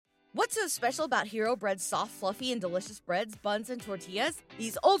What's so special about Hero Bread's soft, fluffy, and delicious breads, buns, and tortillas?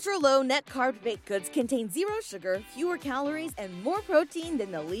 These ultra-low net-carb baked goods contain zero sugar, fewer calories, and more protein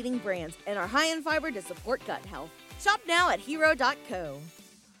than the leading brands, and are high in fiber to support gut health. Shop now at hero.co.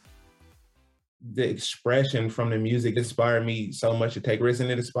 The expression from the music inspired me so much to take risks, and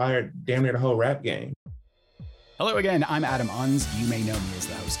it inspired damn near the whole rap game. Hello again, I'm Adam Unz. You may know me as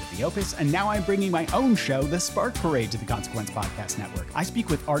the host of The Opus, and now I'm bringing my own show, The Spark Parade, to the Consequence Podcast Network. I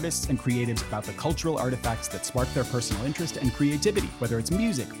speak with artists and creatives about the cultural artifacts that spark their personal interest and creativity, whether it's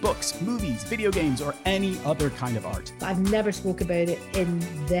music, books, movies, video games, or any other kind of art. I've never spoke about it in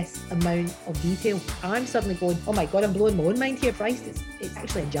this amount of detail. I'm suddenly going, oh my God, I'm blowing my own mind here. Christ, it's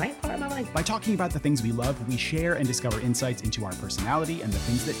actually a giant part of my life. By talking about the things we love, we share and discover insights into our personality and the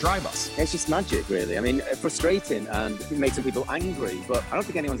things that drive us. It's just magic, really. I mean, frustrating and it makes some people angry, but I don't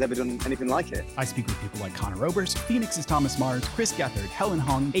think anyone's ever done anything like it. I speak with people like Connor Oberst, Phoenix's Thomas Mars, Chris Gethard, Helen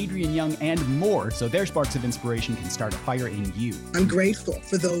Hong, Adrian Young, and more, so their sparks of inspiration can start a fire in you. I'm grateful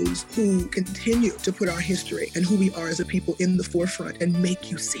for those who continue to put our history and who we are as a people in the forefront and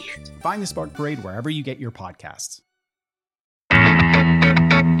make you see it. Find The Spark Parade wherever you get your podcasts.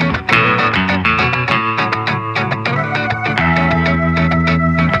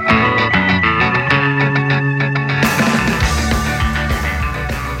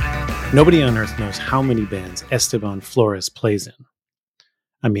 Nobody on earth knows how many bands Esteban Flores plays in.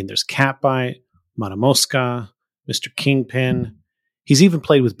 I mean, there's Catbite, Matamoska, Mr. Kingpin. He's even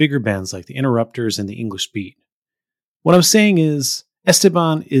played with bigger bands like the Interrupters and the English Beat. What I'm saying is,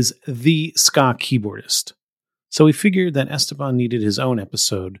 Esteban is the ska keyboardist. So we figured that Esteban needed his own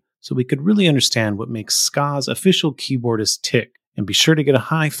episode so we could really understand what makes ska's official keyboardist tick. And be sure to get a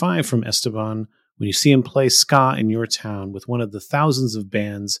high five from Esteban when you see him play ska in your town with one of the thousands of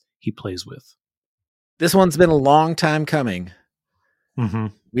bands he plays with. This one's been a long time coming. Mm-hmm.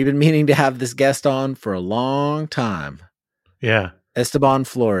 We've been meaning to have this guest on for a long time. Yeah. Esteban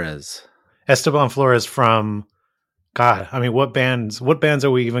Flores. Esteban Flores from, God, I mean, what bands are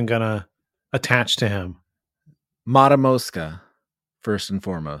we even going to attach to him? Matamoska, first and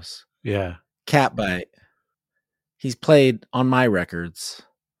foremost. Yeah. Catbite. He's played on my records.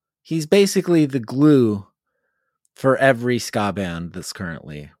 He's basically the glue for every ska band that's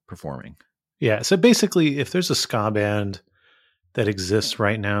currently performing. Yeah. So basically, if there's a ska band that exists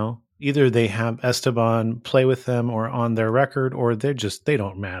right now, either they have Esteban play with them or on their record, or they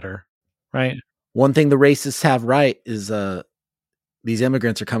don't matter. Right. One thing the racists have right is these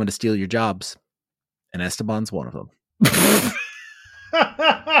immigrants are coming to steal your jobs. And Esteban's one of them.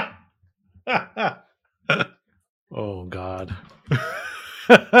 Oh, God.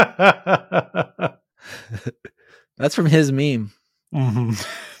 That's from his meme.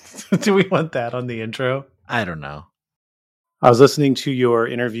 Mm-hmm. Do we want that on the intro? I don't know. I was listening to your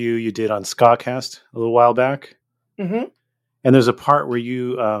interview you did on Skacast a little while back. Mm-hmm. And there's a part where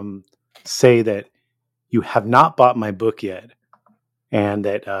you say that you have not bought my book yet. And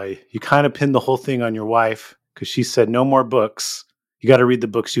that you kind of pinned the whole thing on your wife because she said, no more books. You got to read the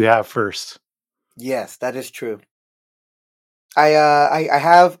books you have first. Yes, that is true. I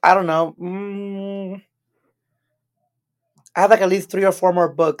have, I don't know, I have like at least 3 or 4 more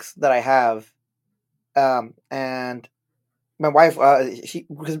books that I have. And my wife,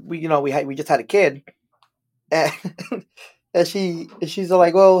 because we just had a kid. And, and she's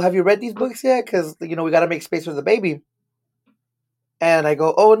like, well, have you read these books yet? Because, we got to make space for the baby. And I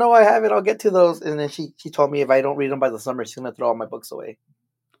go, oh, no, I haven't. I'll get to those. And then she told me if I don't read them by the summer, she's going to throw all my books away.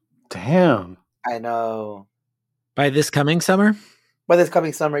 Damn. I know. By this coming summer? By this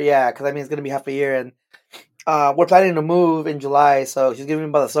coming summer, yeah. Because, it's going to be half a year. And we're planning to move in July. So she's giving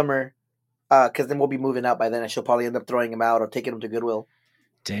me by the summer. Because then we'll be moving out by then. And she'll probably end up throwing them out or taking them to Goodwill.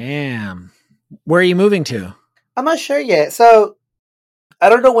 Damn. Where are you moving to? I'm not sure yet. So I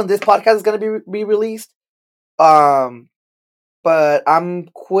don't know when this podcast is going to be released. But I'm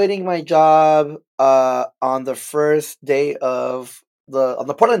quitting my job on the first day of on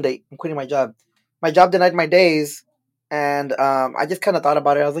the Portland date. I'm quitting my job. My job denied my days, and I just kind of thought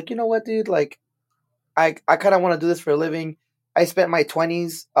about it. I was like, you know what, dude? Like, I kind of want to do this for a living. I spent my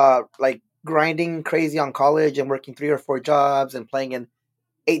 20s like grinding crazy on college and working 3 or 4 jobs and playing in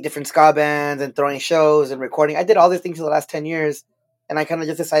 8 different ska bands and throwing shows and recording. I did all these things for the last 10 years, and I kind of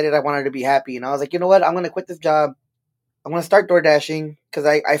just decided I wanted to be happy. And I was like, you know what? I'm going to quit this job. I'm going to start door dashing because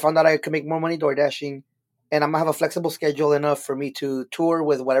I found out I could make more money door dashing, and I'm going to have a flexible schedule enough for me to tour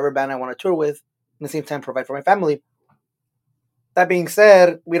with whatever band I want to tour with, and at the same time provide for my family. That being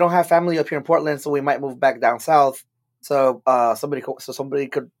said, we don't have family up here in Portland, so we might move back down south. So somebody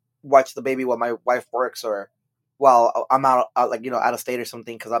could watch the baby while my wife works, or while I'm out of state or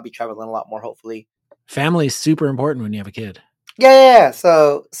something, because I'll be traveling a lot more, hopefully. Family is super important when you have a kid. Yeah.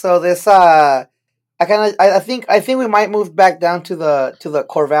 So this I think we might move back down to the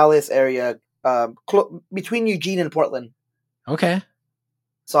Corvallis area, between Eugene and Portland. Okay.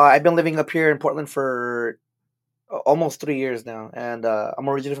 So I've been living up here in Portland for almost 3 years now, and I'm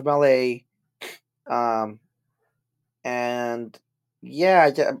originally from LA. And yeah,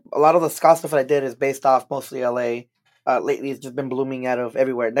 a lot of the ska stuff that I did is based off mostly LA. Lately, it's just been blooming out of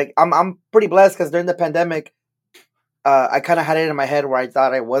everywhere. Like I'm pretty blessed because during the pandemic, I kind of had it in my head where I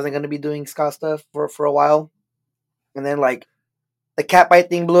thought I wasn't going to be doing ska stuff for a while, and then like the Catbite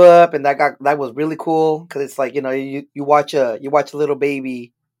thing blew up, and that was really cool because it's like, you watch a little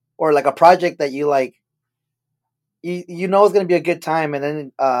baby or like a project that you like. You know it's gonna be a good time, and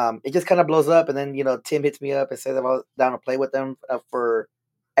then it just kind of blows up, and then Tim hits me up and says I was down to play with them for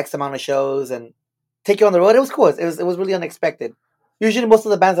X amount of shows and take you on the road. It was cool. It was really unexpected. Usually, most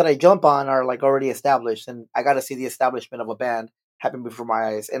of the bands that I jump on are like already established, and I got to see the establishment of a band happen before my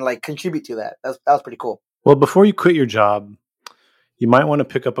eyes and like contribute to that. That was pretty cool. Well, before you quit your job, you might want to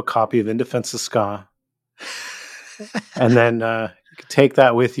pick up a copy of In Defense of Ska, and then you could take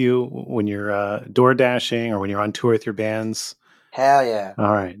that with you when you're door dashing or when you're on tour with your bands. Hell yeah!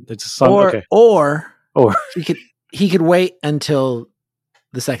 All right, it's a song. Or he could wait until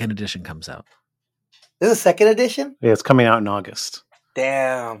the second edition comes out. This is a second edition? Yeah, it's coming out in August.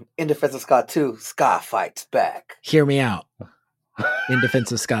 Damn! In Defense of Ska 2, Ska Fights Back. Hear me out. In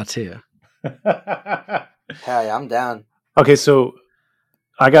Defense of Ska 2. Hell yeah, I'm down. Okay, so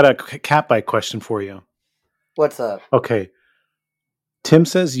I got a Catbite question for you. What's up? Okay. Tim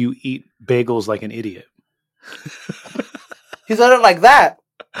says you eat bagels like an idiot. He said it like that.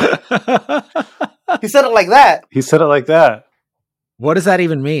 He said it like that. He said it like that. What does that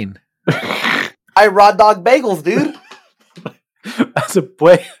even mean? I raw dog bagels, dude. That's a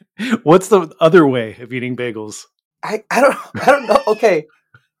way. What's the other way of eating bagels? I don't know. Okay.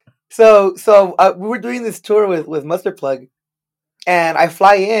 So we were doing this tour with Mustard Plug, and I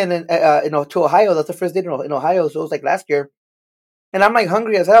fly in and to Ohio. That's the first day in Ohio. So it was like last year. And I'm like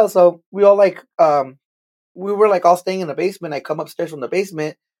hungry as hell, so we all like we were like all staying in the basement. I come upstairs from the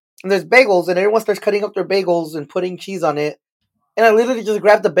basement, and there's bagels, and everyone starts cutting up their bagels and putting cheese on it. And I literally just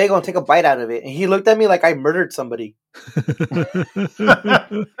grabbed the bagel and take a bite out of it. And he looked at me like I murdered somebody. I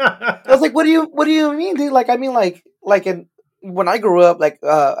was like, "What do you mean, dude? Like, I mean, like when I grew up, like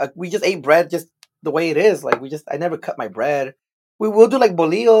we just ate bread just the way it is. Like I never cut my bread. We will do like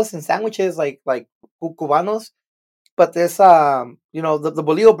bolillos and sandwiches, like cubanos." But this, the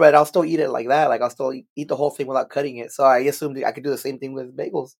bolillo bread, I'll still eat it like that. Like, I'll still eat the whole thing without cutting it. So I assumed I could do the same thing with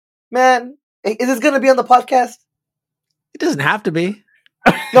bagels. Man, is this going to be on the podcast? It doesn't have to be.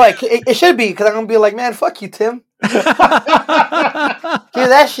 No, it should be, because I'm going to be like, man, fuck you, Tim. Hear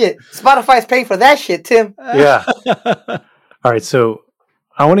that shit. Spotify's paying for that shit, Tim. Yeah. All right, so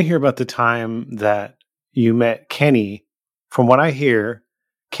I want to hear about the time that you met Kenny. From what I hear,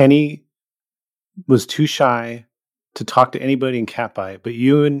 Kenny was too shy to talk to anybody in Catbite, but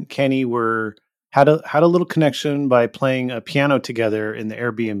you and Kenny had a little connection by playing a piano together in the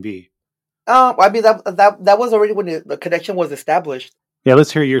Airbnb. I mean that was already when the connection was established. Yeah,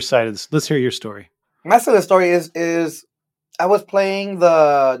 let's hear your side of this. Let's hear your story. My side of the story is I was playing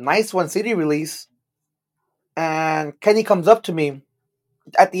the Nice One CD release, and Kenny comes up to me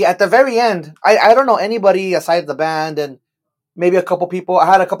at the very end. I don't know anybody aside the band and maybe a couple people. I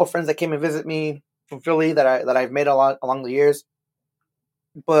had a couple friends that came and visit me from Philly that I've made along the years.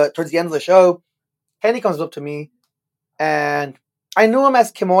 But towards the end of the show, Kenny comes up to me, and I knew him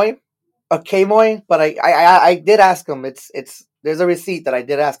as Kimoy, but I did ask him. There's a receipt that I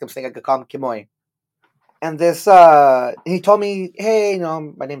did ask him saying I could call him Kimoy. And this he told me, hey,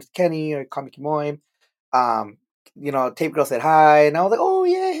 my name's Kenny, or call me Kimoy. Tape Girl said hi, and I was like, oh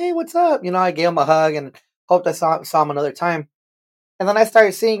yeah, hey, what's up? I gave him a hug and hoped I saw him another time. And then I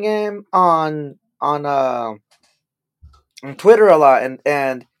started seeing him on Twitter a lot,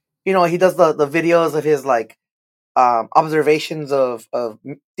 and he does the videos of his like observations of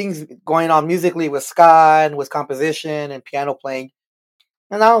things going on musically with ska and with composition and piano playing.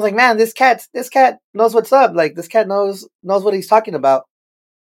 And I was like, man, this cat knows what's up. Like, this cat knows what he's talking about.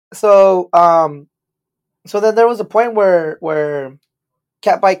 So then there was a point where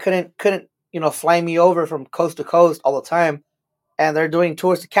Catbite couldn't fly me over from coast to coast all the time. And they're doing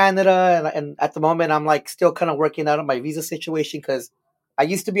tours to Canada, and at the moment I'm like still kind of working out my visa situation because I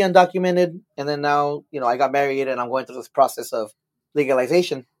used to be undocumented, and then now I got married and I'm going through this process of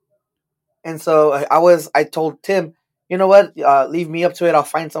legalization. And so I told Tim, you know what, leave me up to it. I'll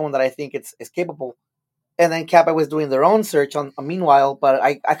find someone that I think is capable. and then Catbite was doing their own search on meanwhile. But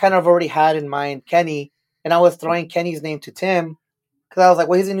I kind of already had in mind Kenny, and I was throwing Kenny's name to Tim because I was like,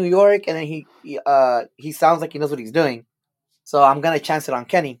 well, he's in New York, and then he sounds like he knows what he's doing, so I'm gonna chance it on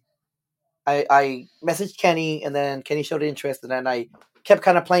Kenny. I messaged Kenny, and then Kenny showed interest, and then I kept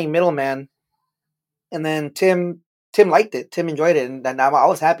kind of playing middleman, and then Tim liked it. Tim enjoyed it, and I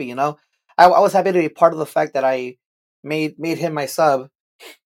was happy. You know, I was happy to be part of the fact that I made him my sub,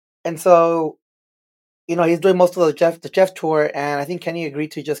 and so you know he's doing most of the Jeff tour, and I think Kenny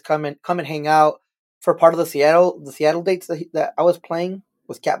agreed to just come and hang out for part of the Seattle dates that I was playing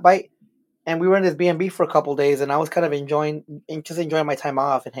with Catbite, and we were in this B&B for a couple days, and I was kind of enjoying my time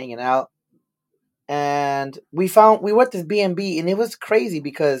off and hanging out. And we were at this B&B, and it was crazy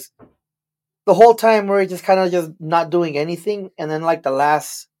because the whole time we were just kind of just not doing anything. And then like the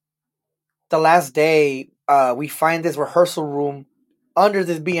last day, we find this rehearsal room under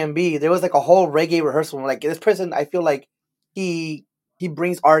this B&B. There was like a whole reggae rehearsal room. Like this person, I feel like he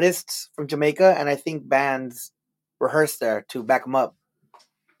brings artists from Jamaica, and I think bands rehearse there to back them up.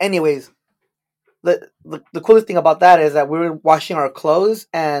 Anyways, the coolest thing about that is that we were washing our clothes,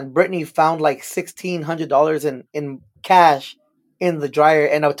 and Brittany found like $1,600 in cash in the dryer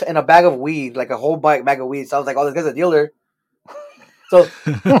and a bag of weed, like a whole bag of weed. So I was like, "Oh, this guy's a dealer." So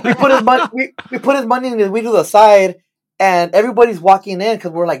we put his money in the weed to the side, and everybody's walking in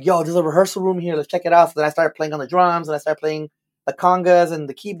because we're like, "Yo, there's a rehearsal room here. Let's check it out." So then I started playing on the drums, and I started playing the congas and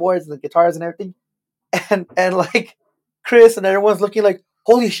the keyboards and the guitars and everything, and like Chris and everyone's looking like,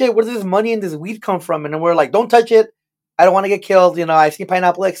 holy shit, where does this money and this weed come from? And then we're like, don't touch it. I don't want to get killed. You know, I've seen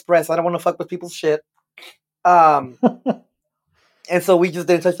Pineapple Express. I don't want to fuck with people's shit. And so we just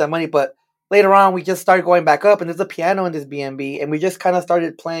didn't touch that money. But later on, we just started going back up, and there's a piano in this B&B, and we just kind of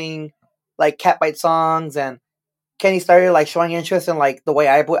started playing like Catbite songs, and Kenny started like showing interest in like the way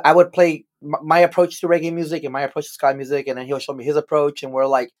I would play my approach to reggae music and my approach to ska music, and then he'll show me his approach, and we're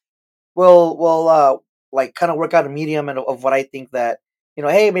like, we'll like kind of work out a medium of what I think that, you know,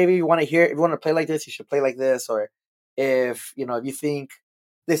 hey, maybe if you want to play like this, you should play like this. Or if you think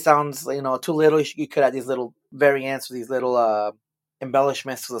this sounds, too little, you could add these little variants or these little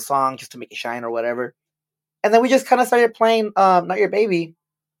embellishments to the song just to make it shine or whatever. And then we just kind of started playing Not Your Baby.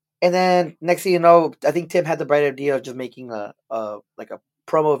 And then next thing you know, I think Tim had the bright idea of just making a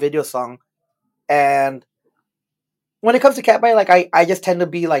promo video song. And when it comes to Catbite, like I just tend to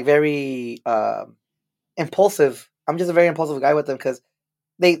be like very impulsive. I'm just a very impulsive guy with them because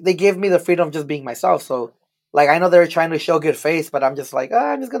they give me the freedom of just being myself. So like I know they're trying to show good face, but I'm just like,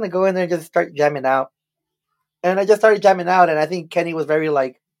 I'm just gonna go in there and just start jamming out. And I just started jamming out, and I think Kenny was very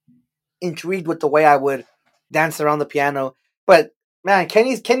like intrigued with the way I would dance around the piano. But man,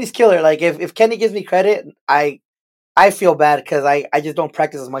 Kenny's killer. Like if Kenny gives me credit, I feel bad because I just don't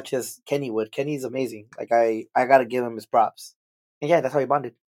practice as much as Kenny would. Kenny's amazing. Like I gotta give him his props. And yeah, that's how we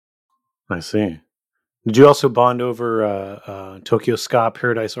bonded. I see. Did you also bond over Tokyo Ska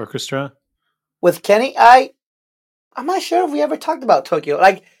Paradise Orchestra? With Kenny, I'm not sure if we ever talked about Tokyo.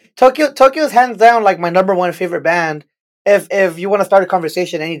 Like Tokyo's hands down like my number one favorite band. If you want to start a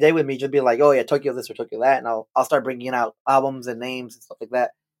conversation any day with me, just be like, oh yeah, Tokyo this or Tokyo that, and I'll start bringing out albums and names and stuff like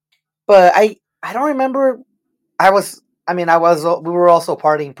that. But I don't remember. We were also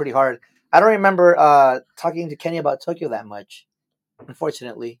partying pretty hard. I don't remember talking to Kenny about Tokyo that much,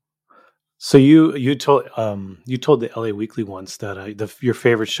 unfortunately. So you told the LA Weekly once that your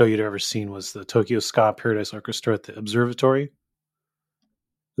favorite show you'd ever seen was the Tokyo Ska Paradise Orchestra at the Observatory.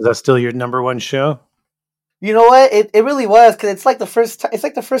 Is that still your number one show? You know what? It really was, because it's like the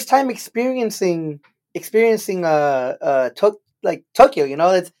first time experiencing Tokyo. You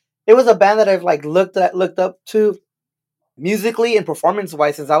know, it was a band that I've like looked up to musically and performance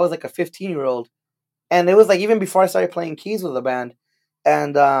wise since I was like a 15-year-old, and it was like even before I started playing keys with the band.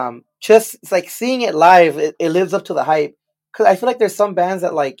 And just it's like seeing it live, it lives up to the hype. Because I feel like there's some bands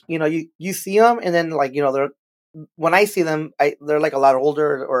that like you see them, and then like when I see them, they're like a lot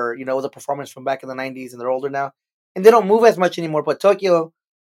older, or it was a performance from back in the 90s, and they're older now, and they don't move as much anymore. But Tokyo,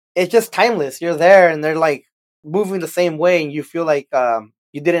 it's just timeless. You're there, and they're like moving the same way, and you feel like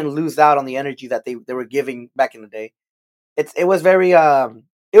you didn't lose out on the energy that they were giving back in the day. It was very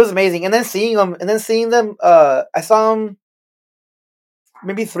it was amazing. And then seeing them, I saw them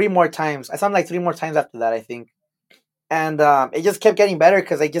maybe 3 more times. I saw them like 3 more times after that, I think. And it just kept getting better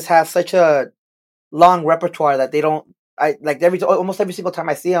because they just have such a long repertoire that they don't. I like almost every single time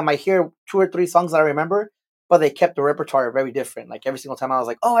I see them, I hear 2 or 3 songs that I remember, but they kept the repertoire very different. Like every single time I was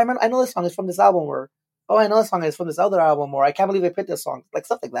like, oh, I know this song is from this album, or oh, I know this song is from this other album, or I can't believe they picked this song, like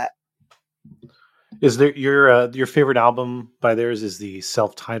stuff like that. Is there your favorite album by theirs is the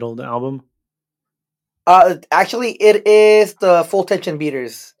self-titled album? Actually, it is the Full Tension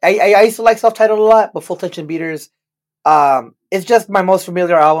Beaters. I used to like self-titled a lot, but Full Tension Beaters, it's just my most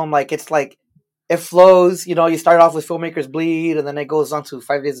familiar album. Like, it's like, it flows, you know, you start off with Filmmakers Bleed, and then it goes on to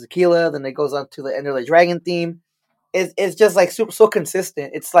 5 Days of Tequila, then it goes on to the Enter the Dragon theme. It's just like super, so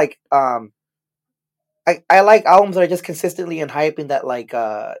consistent. It's like, I like albums that are just consistently in hype in that, like,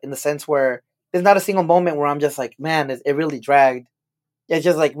 in the sense where there's not a single moment where I'm just like, man, it really dragged. It's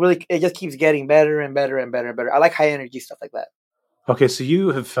just like really, it just keeps getting better and better and better and better. I like high energy stuff like that. Okay, so you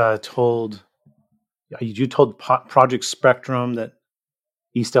have told Project Spectrum that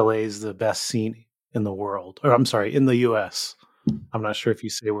East LA is the best scene in the world, or I'm sorry, in the US. I'm not sure if you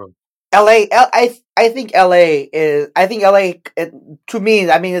say world. I think LA is. I think LA to me.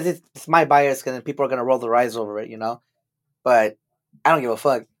 I mean, it's my bias, and people are gonna roll their eyes over it, you know. But I don't give a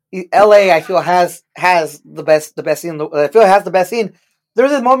fuck. LA, I feel has the best scene. I feel it has the best scene. There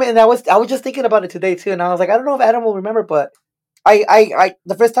was this moment, and I was just thinking about it today too, and I was like, I don't know if Adam will remember, but I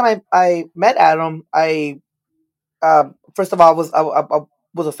the first time I met Adam, first of all, I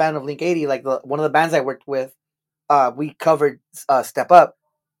was a fan of Link 80, like one of the bands I worked with. We covered Step Up.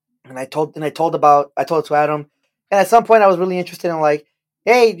 And I told it to Adam, and at some point I was really interested in like,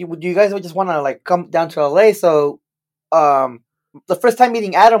 hey, do you guys just want to like come down to LA? So, the first time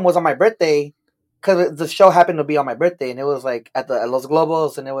meeting Adam was on my birthday, because the show happened to be on my birthday, and it was like at Los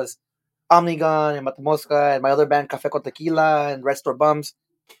Globos, and it was Omnigun and Matamoska and my other band Café con Tequila and Red Store Bums.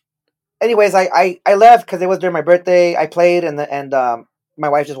 Anyways, I left because it was during my birthday. I played, and my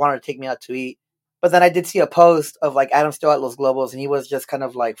wife just wanted to take me out to eat. But then I did see a post of like Adam still at Los Globos, and he was just kind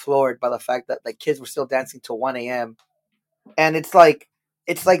of like floored by the fact that like kids were still dancing till 1 a.m. And it's like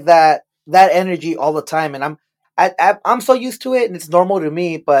that energy all the time, and I'm so used to it, and it's normal to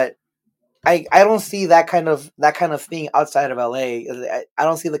me. But I don't see that kind of thing outside of LA. I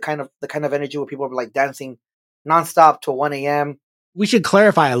don't see the kind of energy where people are like dancing nonstop till 1 a.m. We should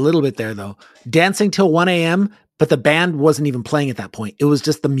clarify a little bit there, though. Dancing till 1 a.m., but the band wasn't even playing at that point. It was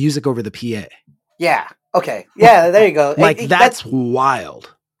just the music over the PA. Yeah. Okay. Yeah. There you go. Like that's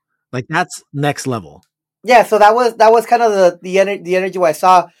wild. Like that's next level. Yeah. So that was kind of the energy I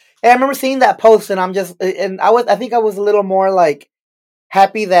saw. And I remember seeing that post, and I think I was a little more like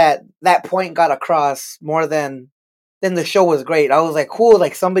happy that point got across more than the show was great. I was like, cool.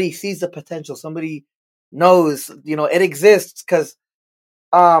 Like somebody sees the potential. Somebody knows, you know, it exists. Cause,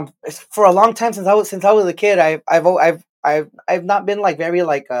 for a long time since I was a kid, I've not been like very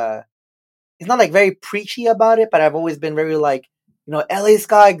like, it's not like very preachy about it, but I've always been very like, you know, LA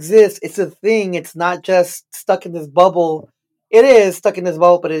ska exists. It's a thing. It's not just stuck in this bubble. It is stuck in this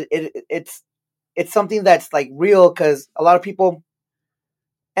bubble, but it's something that's like real, because a lot of people,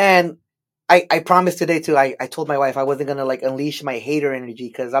 and I promised today too. I told my wife I wasn't gonna like unleash my hater energy,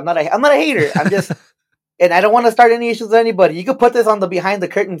 because I'm not a hater. I'm just, and I don't want to start any issues with anybody. You could put this on the behind the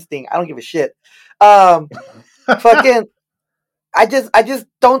curtains thing. I don't give a shit. Fucking. I just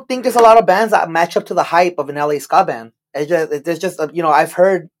don't think there's a lot of bands that match up to the hype of an LA ska band. There's just you know, I've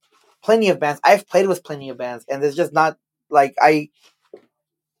heard plenty of bands. I've played with plenty of bands, and there's just not like it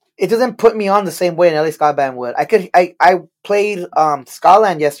doesn't put me on the same way an LA ska band would. I played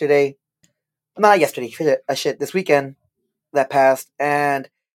Skaland yesterday. Not yesterday, shit, this weekend that passed, and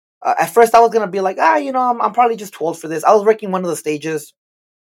at first I was gonna be like, you know, I'm probably just too old for this. I was working one of the stages.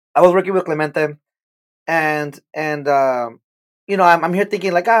 I was working with Clemente, and you know, I'm here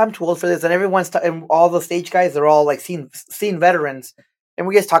thinking like, I'm too old for this, and and all the stage guys, they're all like scene veterans, and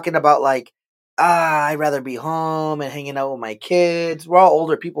we're just talking about like, I'd rather be home and hanging out with my kids. We're all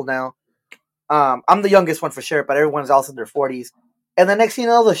older people now. I'm the youngest one for sure, but everyone's also in their 40s. And the next thing you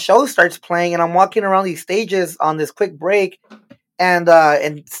know, the show starts playing, and I'm walking around these stages on this quick break, and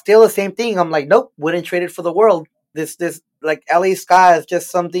still the same thing. I'm like, nope, wouldn't trade it for the world. This like LA ska is just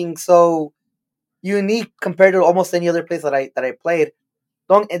something so unique compared to almost any other place that I played.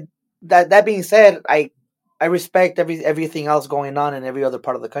 That being said, I respect everything else going on in every other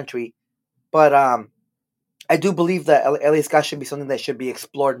part of the country, but I do believe that LA ska should be something that should be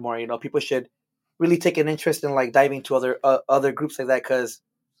explored more. You know, people should really take an interest in like diving to other groups like that, because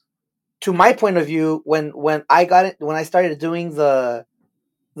to my point of view, when I started doing the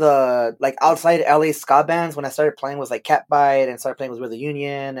like outside LA ska bands, when I started playing with like Catbite and started playing with the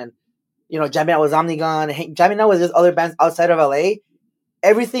Union, and you know, jamming out with Omnigun, jamming out with just other bands outside of LA,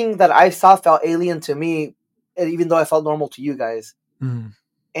 everything that I saw felt alien to me, even though I felt normal to you guys. Mm.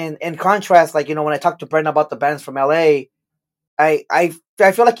 And in contrast, like, you know, when I talk to Brent about the bands from LA, I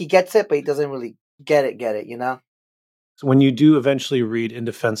feel like he gets it, but he doesn't really get it, you know? So when you do eventually read In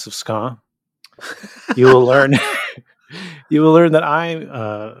Defense of Ska, you will learn that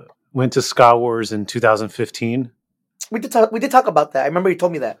I went to Ska Wars in 2015. We did talk about that. I remember you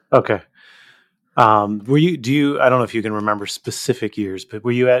told me that. Okay. Were you? I don't know if you can remember specific years, but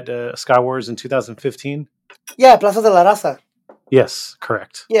were you at Ska Wars in 2015? Yeah, Plaza de la Raza. Yes,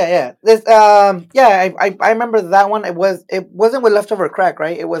 correct. Yeah. I remember that one. It wasn't with Leftover Crack,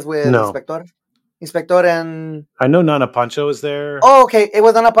 right? It was with Inspector and I know Nana Pancho was there. Oh, okay. It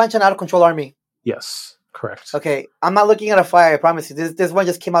was Nana Pancho and Out of Control Army. Yes, correct. Okay, I'm not looking at a flyer. I promise you. This one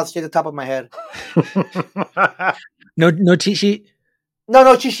just came out straight at the top of my head. No cheat sheet.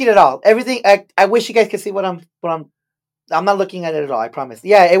 No cheat sheet at all. Everything. I wish you guys could see what I'm. I'm not looking at it at all. I promise.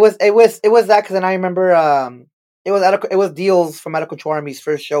 Yeah, it was that because then I remember it was Deals from Out of Control Army's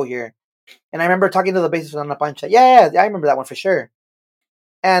first show here, and I remember talking to the bassist on La Pancha. Yeah, I remember that one for sure.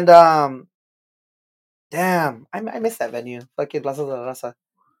 And damn, I miss that venue. Fucking Plaza de la Raza.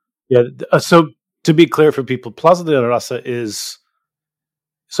 Yeah. So to be clear for people, Plaza de la Raza is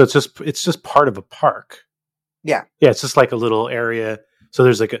it's just part of a park. Yeah. Yeah, it's just like a little area. So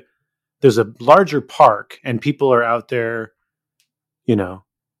there's a larger park, and people are out there,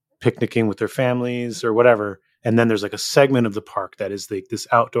 picnicking with their families or whatever. And then there's like a segment of the park that is this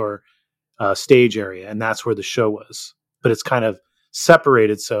outdoor stage area, and that's where the show was. But it's kind of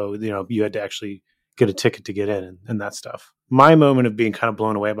separated, so you had to actually get a ticket to get in and that stuff. My moment of being kind of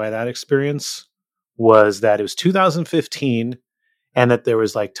blown away by that experience was that it was 2015, and that there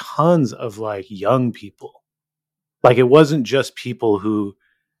was like tons of like young people. Like it wasn't just people who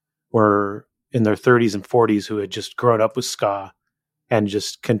were in their 30s and 40s who had just grown up with ska and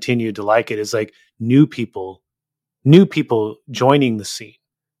just continued to like it. It's like new people joining the scene.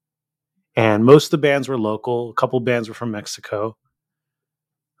 And most of the bands were local. A couple bands were from Mexico.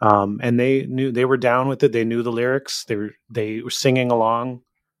 And they were down with it. They knew the lyrics. They were singing along.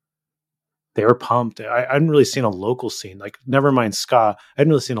 They were pumped. I hadn't really seen a local scene, like never mind ska. I hadn't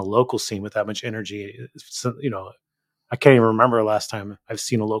really seen a local scene with that much energy. So, I can't even remember the last time I've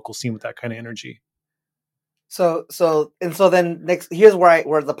seen a local scene with that kind of energy. So then next, here's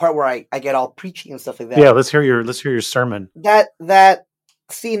where the part where I get all preachy and stuff like that. Yeah, let's hear your sermon. That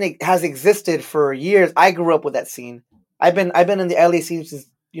scene has existed for years. I grew up with that scene. I've been in the LA scene since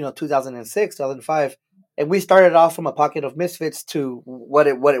 2006, 2005, and we started off from a pocket of misfits to what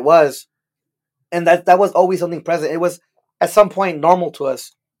it was, and that was always something present. It was at some point normal to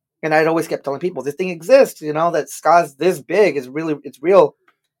us, and I'd always kept telling people this thing exists. That ska's this big it's real,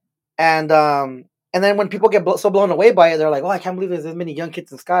 and then when people get so blown away by it, they're like, "Oh, I can't believe there's this many young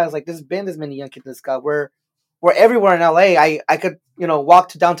kids in ska." I was like, "There's been this many young kids in ska. We're everywhere in LA. I could walk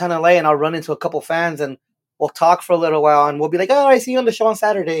to downtown LA and I'll run into a couple fans and we'll talk for a little while and we'll be like, "Oh, I see you on the show on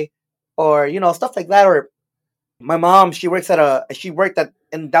Saturday," or stuff like that. Or my mom, she worked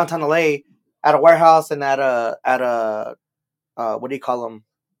in downtown LA at a warehouse and at a what do you call them?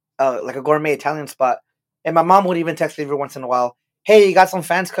 Like a gourmet Italian spot. And my mom would even text me every once in a while, "Hey, you got some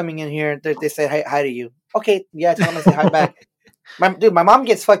fans coming in here. They say hi to you." Okay, yeah, tell them I say hi back. My mom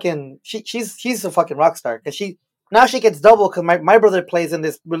gets fucking. She's a fucking rock star because she gets double because my brother plays in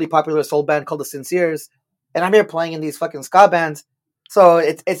this really popular soul band called the Sinceres, and I'm here playing in these fucking ska bands. So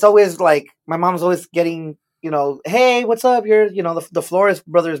it's always like my mom's always getting "Hey, what's up?" You're the Flores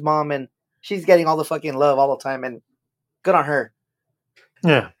brothers' mom, and she's getting all the fucking love all the time, and good on her.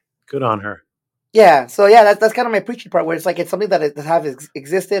 Yeah, good on her. Yeah, so yeah, that's kind of my preaching part where it's like it's something that has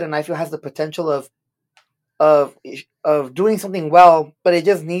existed and I feel has the potential of doing something well, but it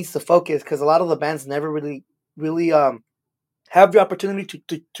just needs to focus because a lot of the bands never really have the opportunity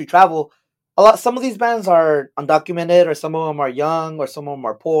to travel. Some of these bands are undocumented, or some of them are young, or some of them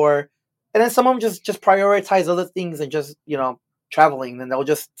are poor, and then some of them just prioritize other things and just traveling, and they'll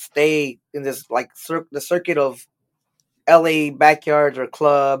just stay in this like the circuit of LA backyards or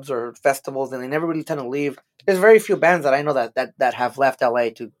clubs or festivals, and they never really tend to leave. There's very few bands that I know that have left LA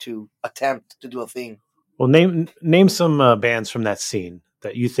to attempt to do a thing. Well, name some bands from that scene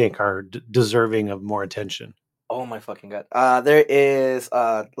that you think are deserving of more attention. Oh my fucking god! There is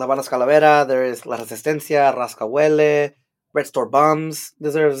La Balas Calavera. There is La Resistencia, Rascahuele, Red Store Bums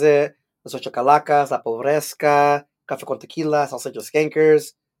deserves it. Los Ocho Calacas, La Pobresca, Café con Tequila, Salsecho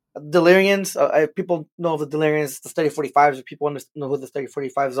Skankers. Delirians, people know the Delirians, the Steady 45's, if people know who the Steady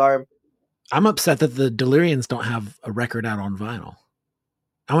 45's are. I'm upset that the Delirians don't have a record out on vinyl.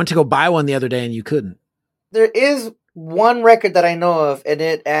 I went to go buy one the other day and you couldn't. There is one record that I know of in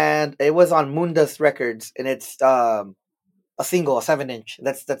it, and it was on Mundus Records, and it's a single, a 7-inch.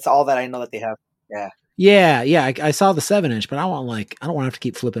 That's all that I know that they have. Yeah. I saw the 7-inch, but I don't want to have to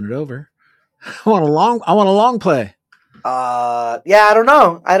keep flipping it over. I want a long play. I don't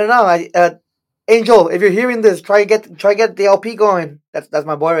know. Angel, if you're hearing this, try get the LP going. That's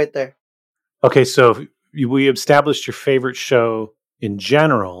my boy right there. Okay, so we established your favorite show in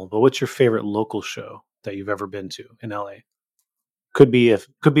general, but what's your favorite local show that you've ever been to in LA? Could be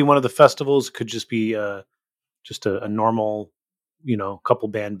one of the festivals. Could just be just a normal, couple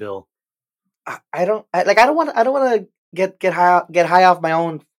band bill. I don't want to get high off my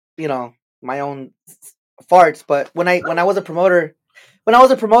own my own farts. But when I was a promoter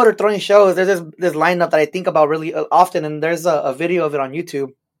throwing shows, there's this lineup that I think about really often, and there's a video of it on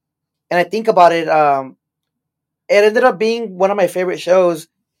YouTube, and I think about it. It ended up being one of my favorite shows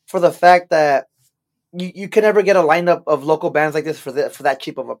for the fact that you can never get a lineup of local bands like this for that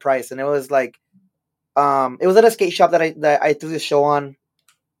cheap of a price, and it was like, it was at a skate shop that I threw this show on,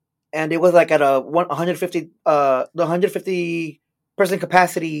 and it was like at a 150 person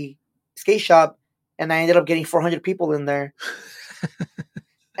capacity skate shop, and I ended up getting 400 people in there,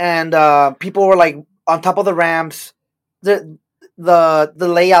 and people were like on top of the ramps. The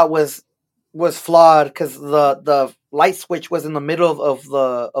layout was flawed because the light switch was in the middle of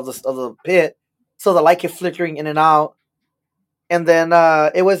the pit, so the light kept flickering in and out. And then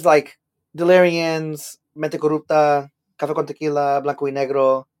it was like Delirians, Mente Corrupta, Café con Tequila, Blanco y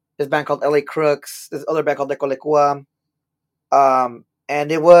Negro, this band called LA Crooks, this other band called Decolecua.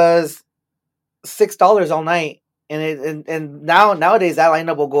 And it was $6 all night. And nowadays that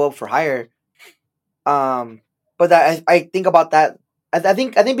lineup will go up for higher. But I think about that. I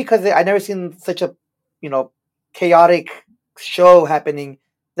think because I never seen such a chaotic show happening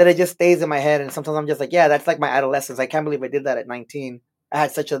that it just stays in my head, and sometimes I'm just like, yeah, that's like my adolescence. I can't believe I did that at 19. I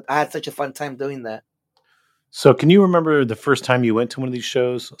had such a fun time doing that. So, can you remember the first time you went to one of these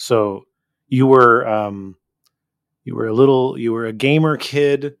shows? So, you were a gamer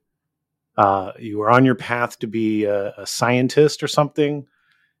kid. You were on your path to be a scientist or something,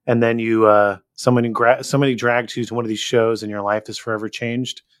 and then somebody dragged you to one of these shows, and your life is forever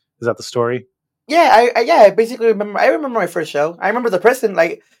changed. Is that the story? Yeah, I basically remember. I remember my first show. I remember the person.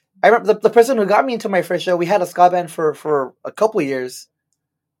 Like, I remember the person who got me into my first show. We had a ska band for a couple of years.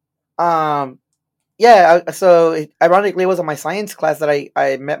 So ironically, it was in my science class that I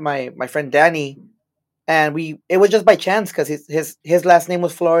met my friend Danny, and it was just by chance because his last name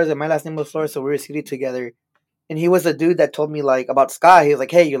was Flores and my last name was Flores, so we were seated together. And he was the dude that told me like about ska. He was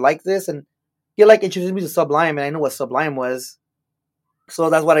like, "Hey, you like this?" And he like introduced me to Sublime, and I know what Sublime was. So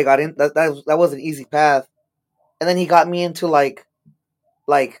that's what I got in. That was an easy path. And then he got me into like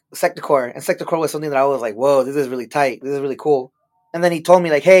Sectorcore, and Sectorcore was something that I was like, whoa, this is really tight. This is really cool. And then he told me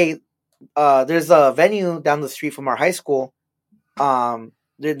like, hey, there's a venue down the street from our high school.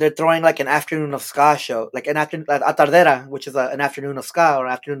 They're throwing like an afternoon of ska show, like an afternoon a tardera, which is an afternoon of ska or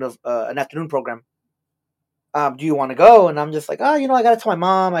an afternoon program. Do you want to go? And I'm just like, I got to tell my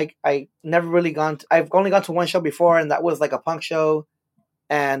mom. I never really I've only gone to one show before, and that was like a punk show.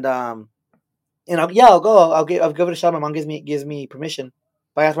 And I'll go. I'll give it a shot. My mom gives me permission.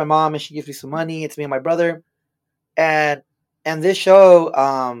 But I asked my mom, and she gives me some money. It's me and my brother, and this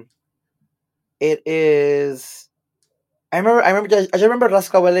show, it is. I just remember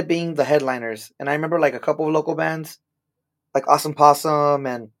Rascahuele being the headliners, and I remember like a couple of local bands, like Awesome Possum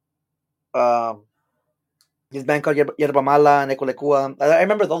and this band called Yerba Mala and Ecolecua. I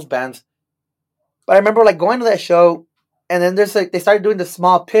remember those bands, but I remember like going to that show. And then there's like they started doing this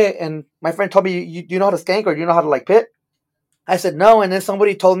small pit, and my friend told me, "You do you know how to skank or do you know how to like pit?" I said no, and then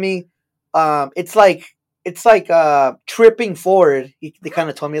somebody told me, "It's like tripping forward." They kind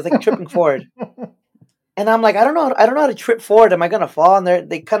of told me it's like tripping forward, and I'm like, I don't know how to trip forward. Am I gonna fall? And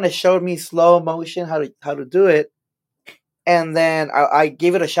they kind of showed me slow motion how to do it, and then I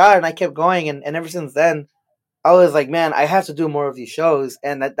gave it a shot, and I kept going, and ever since then, I was like, man, I have to do more of these shows,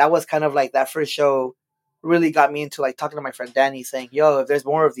 and that was kind of like that first show. Really got me into like talking to my friend Danny, saying, "Yo, if there's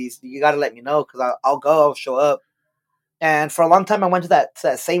more of these, you got to let me know because I'll go, I'll show up." And for a long time, I went to that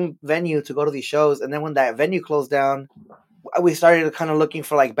same venue to go to these shows. And then when that venue closed down, we started kind of looking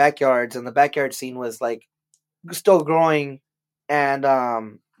for like backyards, and the backyard scene was like still growing. And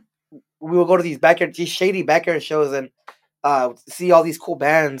we would go to these shady backyard shows and see all these cool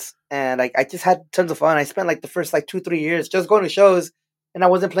bands. And I just had tons of fun. I spent like the first like 2-3 years just going to shows, and I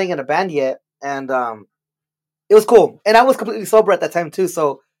wasn't playing in a band yet. And it was cool, and I was completely sober at that time too.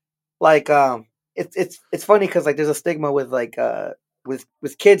 So, like, it's funny because like there's a stigma with like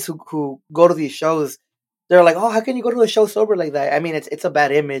with kids who go to these shows. They're like, oh, how can you go to a show sober like that? I mean, it's a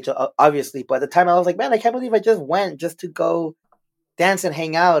bad image, obviously. But at the time, I was like, man, I can't believe I just went just to go dance and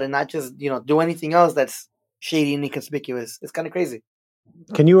hang out and not just do anything else that's shady and inconspicuous. It's kind of crazy.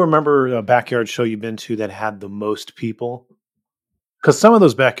 Can you remember a backyard show you've been to that had the most people? Because some of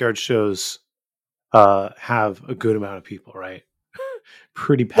those backyard shows have a good amount of people, right?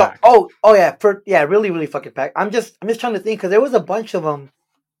 Pretty No, packed. oh yeah, really, really fucking packed. I'm just trying to think because there was a bunch of them.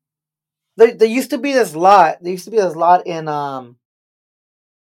 There used to be this lot. There used to be this lot in not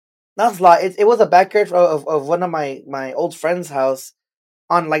a lot. It was a backyard of one of my old friend's house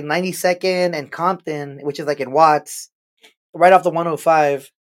on like 92nd and Compton, which is like in Watts, right off the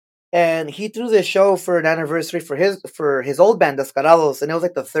 105. And he threw this show for an anniversary for his old band Descarados, and it was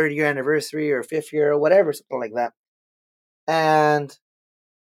like the 3rd-year anniversary or 5th year or whatever, something like that. And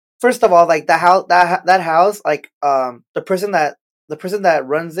first of all, like that house, like the person that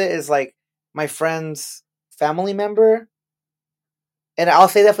runs it is like my friend's family member, and I'll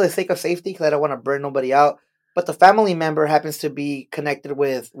say that for the sake of safety because I don't want to burn nobody out. But the family member happens to be connected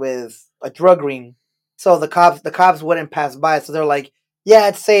with a drug ring, so the cops wouldn't pass by. So they're like, "Yeah,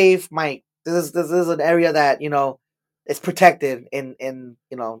 it's safe, Mike. This is an area that it's protected, and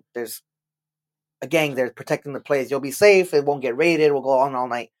there's a gang there protecting the place. You'll be safe. It won't get raided. We'll go on all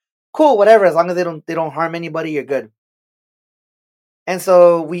night. Cool, whatever. As long as they don't harm anybody, you're good." And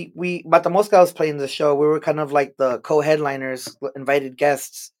so we Matamoska was playing the show. We were kind of like the co-headliners, invited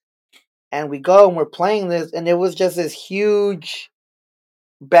guests, and we go and we're playing this, and it was just this huge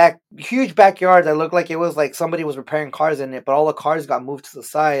backyard that looked like it was like somebody was repairing cars in it, but all the cars got moved to the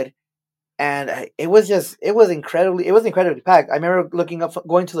side, and it was incredibly packed. I remember looking up,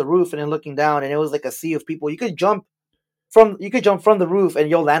 going to the roof, and then looking down, and it was like a sea of people. You could jump from the roof, and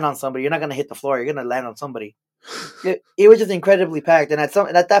you'll land on somebody. You're not gonna hit the floor. You're gonna land on somebody. It was just incredibly packed, and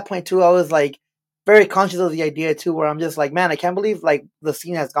at that point too, I was like very conscious of the idea too, where I'm just like, man, I can't believe like the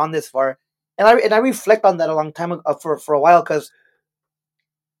scene has gone this far, and I reflect on that a long time ago, for a while, because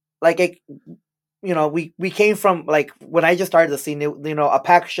like we came from, like, when I just started the scene, a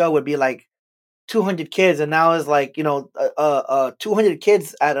packed show would be like 200 kids, and now it's like 200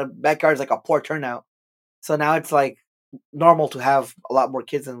 kids at a backyard is like a poor turnout. So now it's like normal to have a lot more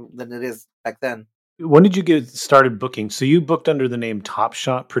kids than it is back then. When did you get started booking? So you booked under the name Top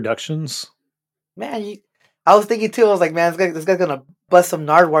Shot Productions? Man, I was thinking too. I was like, man, this guy's gonna bust some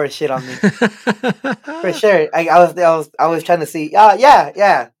Nardwar shit on me for sure. I was trying to see.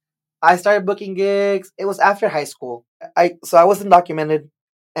 Yeah. I started booking gigs. It was after high school. I wasn't documented,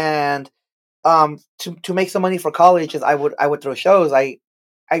 and to make some money for college, I would throw shows. I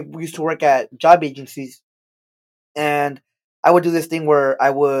used to work at job agencies, and I would do this thing where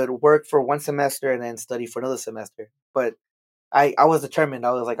I would work for one semester and then study for another semester. But I was determined.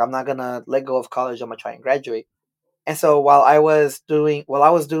 I was like, I'm not gonna let go of college. I'm gonna try and graduate. And so while I was doing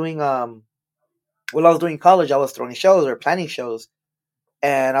college, I was throwing shows or planning shows.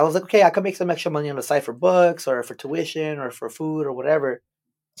 And I was like, okay, I could make some extra money on the side for books or for tuition or for food or whatever.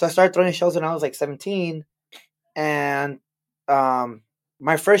 So I started throwing shows when I was like 17. And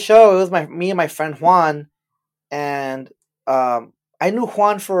my first show, it was me and my friend Juan. And I knew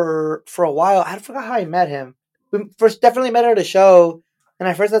Juan for a while. I forgot how I met him. We first definitely met at a show. And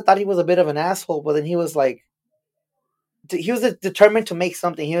at first I thought he was a bit of an asshole, but then he was like, he was determined to make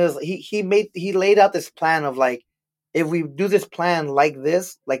something. He laid out this plan of like, if we do this plan like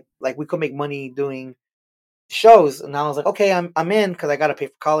this, like we could make money doing shows. And I was like, okay, I'm in, because I gotta pay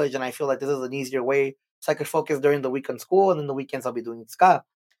for college, and I feel like this is an easier way, so I could focus during the week on school, and then the weekends I'll be doing ska.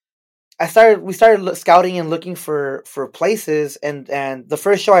 We started scouting and looking for places, and the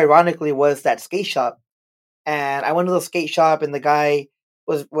first show, ironically, was that skate shop. And I went to the skate shop, and the guy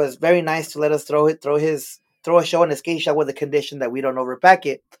was very nice to let us throw a show in the skate shop with the condition that we don't overpack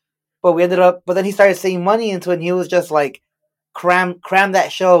it. But then he started saving money into it, and he was just like, cram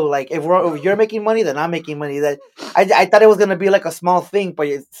that show. Like, if you're making money, then I'm making money. That I thought it was gonna be like a small thing, but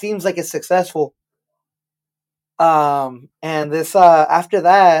it seems like it's successful. And this after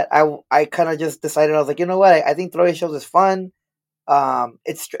that, I kind of just decided, I was like, you know what? I think throwing shows is fun.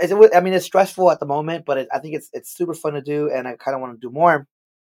 It's stressful at the moment, but I think it's super fun to do, and I kind of want to do more.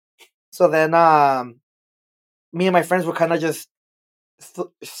 So then, me and my friends were kind of just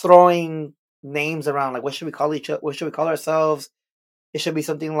throwing names around, like, what should we call ourselves? It should be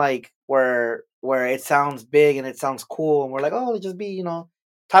something like where it sounds big and it sounds cool, and we're like, oh, let's just be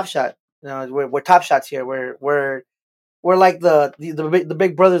Top Shot. We're Top Shots here. We're like the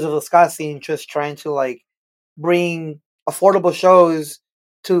big brothers of the ska scene, just trying to like bring affordable shows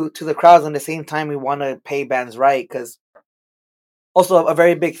to the crowds. And at the same time, we want to pay bands right, because also a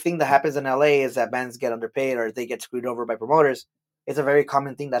very big thing that happens in LA is that bands get underpaid or they get screwed over by promoters. It's a very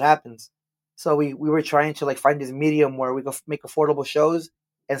common thing that happens. So we were trying to like find this medium where we could make affordable shows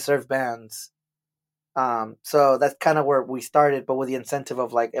and serve bands. So that's kind of where we started, but with the incentive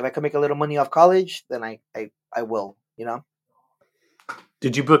of like, if I could make a little money off college, then I will,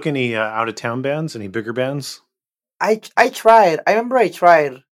 Did you book any out of town bands? Any bigger bands? I tried. I remember I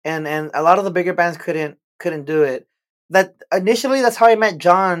tried, and a lot of the bigger bands couldn't do it. That initially, that's how I met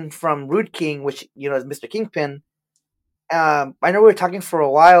John from Rude King, which is Mr. Kingpin. I know we were talking for a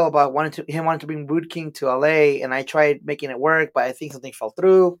while about wanting to bring Rude King to LA, and I tried making it work, but I think something fell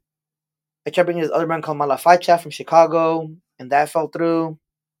through. I tried bringing this other band called Malafacha from Chicago, and that fell through.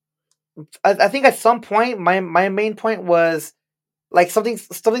 I think at some point, my main point was like something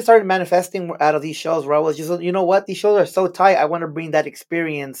started manifesting out of these shows where I was just, you know what, these shows are so tight. I want to bring that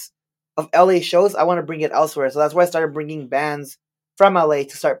experience of LA shows. I want to bring it elsewhere. So that's why I started bringing bands from LA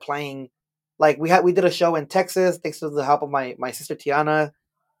to start playing. Like we did a show in Texas thanks to the help of my sister Tiana,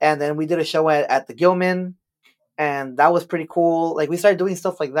 and then we did a show at the Gilman, and that was pretty cool. Like we started doing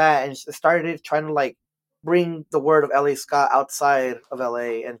stuff like that and started trying to like bring the word of LA ska outside of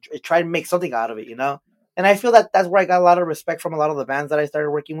LA and try to make something out of it, And I feel that that's where I got a lot of respect from a lot of the bands that I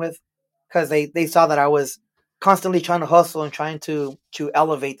started working with, because they saw that I was constantly trying to hustle and trying to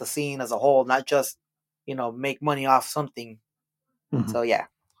elevate the scene as a whole, not just make money off something. Mm-hmm. So yeah.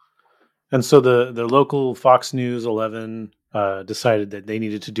 And so the local Fox News 11 decided that they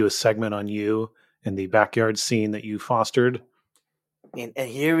needed to do a segment on you and the backyard scene that you fostered. And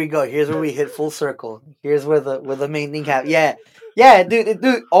here we go. Here's where we hit full circle. Here's where the main thing happened. Yeah, dude.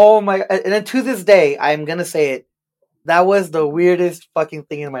 Oh my! And then to this day, I'm gonna say it. That was the weirdest fucking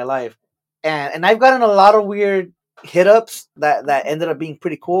thing in my life, and I've gotten a lot of weird hit ups that ended up being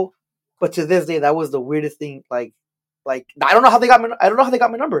pretty cool. But to this day, that was the weirdest thing. Like I don't know how they got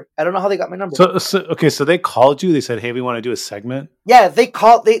my number. So they called you. They said, "Hey, we want to do a segment." Yeah, they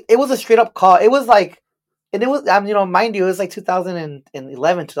called. It was a straight up call. It was like. And it was, mind you, it was like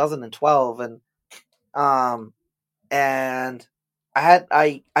 2011, 2012, and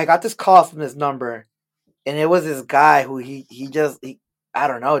I got this call from this number, and it was this guy who he I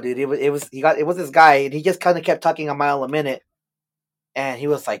don't know, dude. It was this guy, and he just kind of kept talking a mile a minute, and he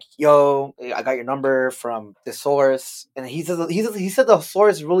was like, "Yo, I got your number from the source," and he said the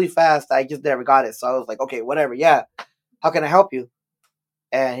source really fast. I just never got it, so I was like, "Okay, whatever. Yeah, how can I help you?"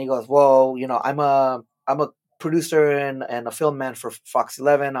 And he goes, "Well, I'm a producer and a film man for Fox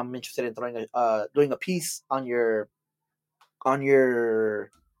 11. I'm interested in doing a piece on your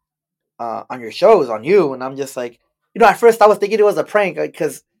shows on you." And I'm just like, at first I was thinking it was a prank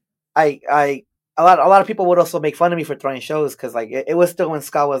because a lot of people would also make fun of me for throwing shows because like it was still when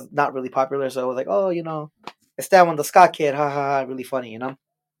ska was not really popular. So I was like, oh, Esteban the ska kid, ha ha ha, really funny,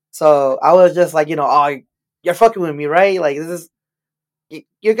 So I was just like, oh, you're fucking with me, right? Like this is.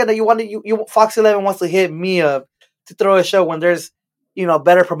 Fox 11 wants to hit me up to throw a show when there's,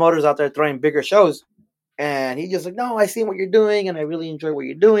 better promoters out there throwing bigger shows. And he just like, no, I see what you're doing and I really enjoy what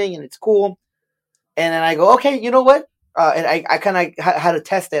you're doing and it's cool. And then I go, okay, you know what? And I kind of had to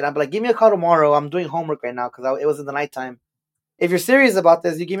test it. I'm like, give me a call tomorrow. I'm doing homework right now because it was in the nighttime. If you're serious about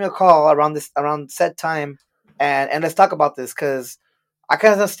this, you give me a call around set time and let's talk about this because I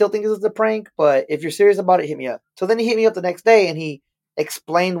kind of still think this is a prank. But if you're serious about it, hit me up. So then he hit me up the next day and he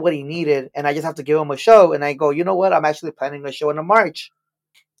explained what he needed, and I just have to give him a show. And I go, you know what? I'm actually planning a show in March.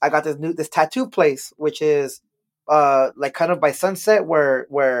 I got this tattoo place, which is like kind of by Sunset,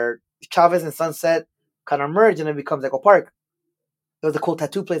 where Chavez and Sunset kind of merge, and it becomes Echo Park. It was a cool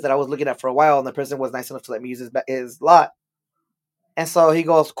tattoo place that I was looking at for a while, and the person was nice enough to let me use his lot. And so he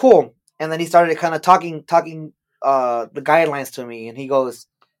goes, cool. And then he started kind of talking the guidelines to me, and he goes,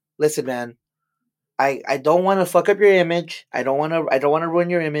 listen, man. I don't want to fuck up your image. I don't want to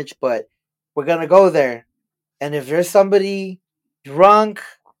ruin your image, but we're going to go there. And if there's somebody drunk,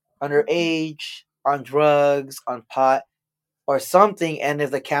 underage, on drugs, on pot, or something, and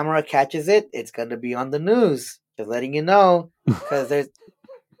if the camera catches it, it's going to be on the news. Just letting you know. And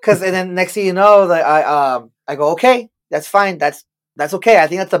then next thing you know, I go, okay, that's fine. That's okay. I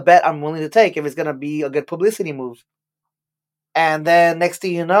think that's a bet I'm willing to take if it's going to be a good publicity move. And then next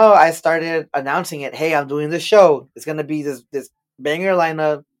thing you know, I started announcing it. Hey, I'm doing this show. It's going to be this banger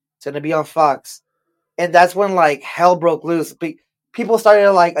lineup. It's going to be on Fox. And that's when like hell broke loose. People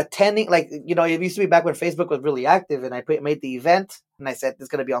started like attending, like, it used to be back when Facebook was really active and I made the event and I said, this is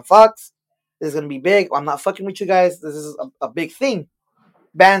going to be on Fox. This is going to be big. I'm not fucking with you guys. This is a big thing.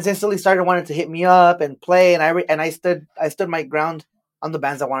 Bands instantly started wanting to hit me up and play. And I stood my ground on the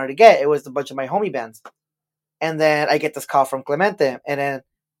bands I wanted to get. It was a bunch of my homie bands. And then I get this call from Clemente, and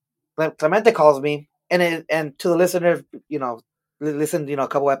then Clemente calls me, and to the listener, listen, a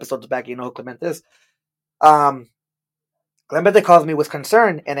couple episodes back, who Clemente is. Clemente calls me with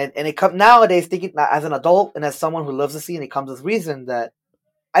concern, and it comes nowadays thinking as an adult and as someone who loves the scene, it comes with reason that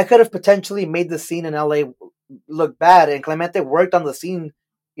I could have potentially made the scene in LA look bad. And Clemente worked on the scene.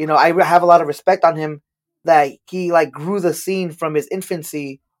 You know, I have a lot of respect on him that he like grew the scene from his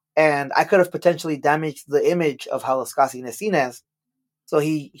infancy, and I could have potentially damaged the image of how ska scene is seen as. So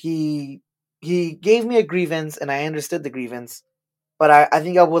he gave me a grievance, and I understood the grievance. But I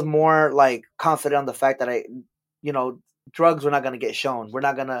think I was more like confident on the fact that drugs were not gonna get shown. We're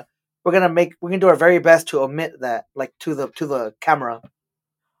gonna do our very best to omit that, like to the camera.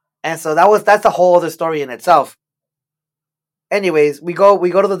 And so that's a whole other story in itself. Anyways, we go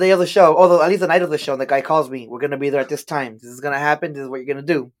to the day of the show, or at least the night of the show, and the guy calls me. We're gonna be there at this time. This is gonna happen. This is what you're gonna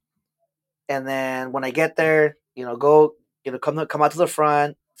do. And then when I get there, come out to the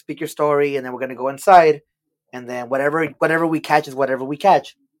front, speak your story, and then we're gonna go inside. And then whatever we catch is whatever we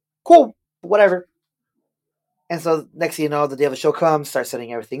catch. Cool, whatever. And so next thing you know, the day of the show comes, starts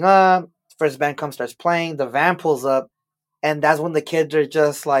setting everything up. First band comes, starts playing. The van pulls up, and that's when the kids are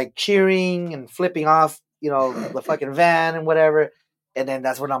just like cheering and flipping off, the fucking van and whatever. And then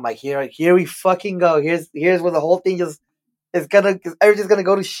that's when I'm like, here we fucking go. Here's where the whole thing everything's gonna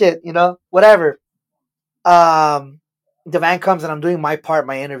go to shit, whatever. The van comes and I'm doing my part,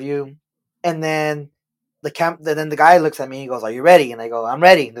 my interview, and then the guy looks at me. He goes, "Are you ready?" And I go, "I'm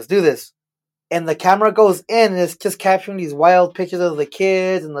ready. Let's do this." And the camera goes in and it's just capturing these wild pictures of the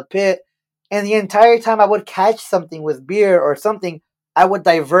kids in the pit. And the entire time I would catch something with beer or something, I would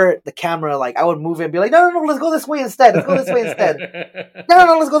divert the camera. Like I would move it and be like, no, let's go this way instead. Let's go this way instead.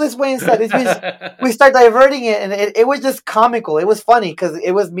 No, let's go this way instead. We start diverting it, and it was just comical. It was funny because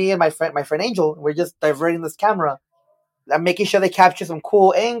it was me and my friend Angel. We're just diverting this camera. I'm making sure they capture some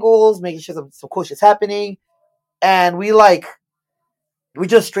cool angles, making sure some cool shit's happening. And we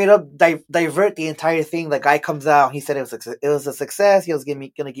just straight up divert the entire thing. The guy comes out. He said it was a success. He was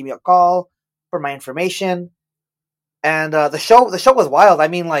gonna give me a call for my information. And the show was wild. I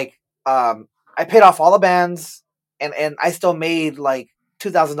mean, I paid off all the bands, and I still made like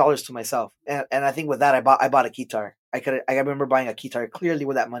 $2,000 to myself. And I think with that, I bought a guitar. I remember buying a guitar clearly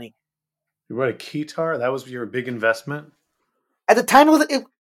with that money. You bought a guitar? That was your big investment? At the time,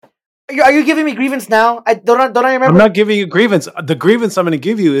 are you giving me grievance now? Don't I remember? I'm not giving you grievance. The grievance I'm going to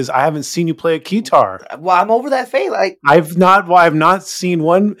give you is I haven't seen you play a guitar. Well, I'm over that phase. I've not seen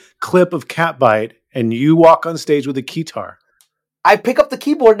one clip of Catbite, and you walk on stage with a guitar. I pick up the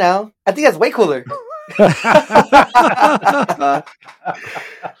keyboard now. I think that's way cooler.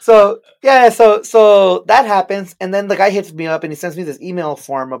 So that happens, and then the guy hits me up and he sends me this email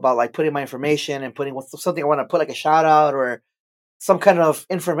form about like putting my information and putting something I want to put, like a shout out or some kind of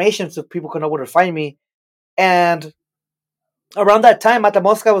information so people can know where to find me. And around that time,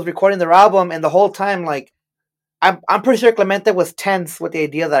 Matamoska was recording their album, and the whole time, like, I'm pretty sure Clemente was tense with the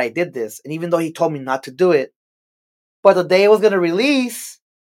idea that I did this, and even though he told me not to do it, but the day I was gonna release,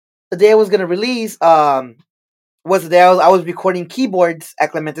 was the day I was recording keyboards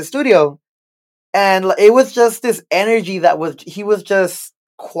at Clemente's studio, and it was just this energy he was just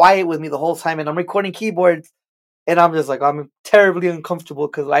quiet with me the whole time, and I'm recording keyboards. And I'm just like, I'm terribly uncomfortable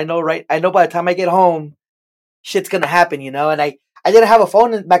because I know by the time I get home, shit's gonna happen, And I didn't have a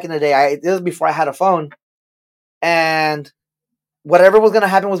phone back in the day. This was before I had a phone, and whatever was gonna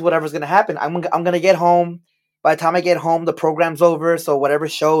happen was whatever's gonna happen. I'm gonna get home. By the time I get home, the program's over. So whatever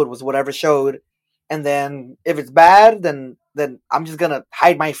showed was whatever showed, and then if it's bad, then I'm just gonna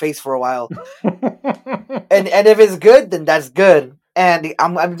hide my face for a while. and if it's good, then that's good. And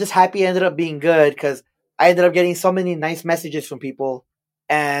I'm just happy it ended up being good because I ended up getting so many nice messages from people,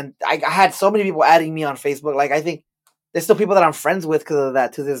 and I had so many people adding me on Facebook. Like, I think there's still people that I'm friends with because of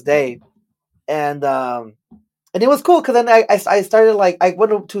that to this day. And it was cool because then I started, like, I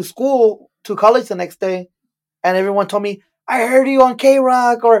went to college the next day, and everyone told me, I heard you on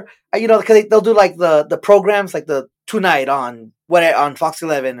K-Rock, or, because they'll do like the programs, like the Tonight on Fox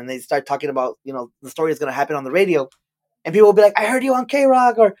 11, and they start talking about, the story is going to happen on the radio. And people will be like, I heard you on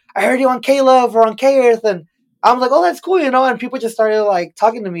K-Rock, or I heard you on K-Love, or on K-Earth. And I'm like, oh, that's cool, And people just started like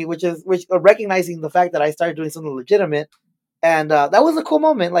talking to me, which recognizing the fact that I started doing something legitimate. And that was a cool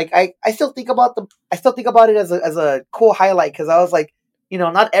moment. Like I still think about it as a cool highlight, because I was like,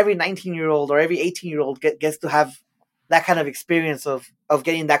 not every 19-year-old or every 18-year-old gets to have that kind of experience of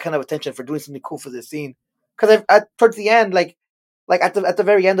getting that kind of attention for doing something cool for the scene. Because towards the end, like at the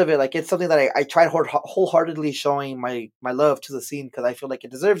very end of it, like, it's something that I tried wholeheartedly showing my love to the scene, because I feel like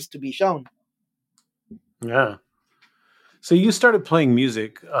it deserves to be shown. Yeah. So you started playing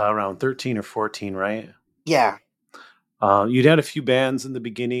music around 13 or 14, right? Yeah. You'd had a few bands in the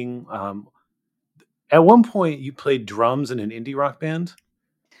beginning. At one point, you played drums in an indie rock band?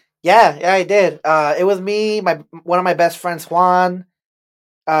 Yeah, I did. It was me, one of my best friends, Juan,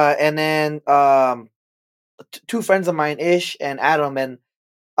 and then two friends of mine, Ish and Adam, and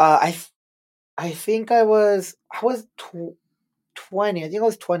I think I was 20. I think I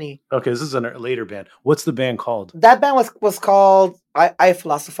was 20. Okay, this is a later band. What's the band called? That band was called I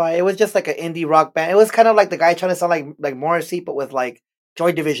Philosophize. It was just like an indie rock band. It was kind of like the guy trying to sound like Morrissey, but with like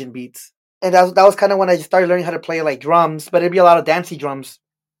Joy Division beats. And that was kind of when I started learning how to play like drums, but it'd be a lot of dancey drums.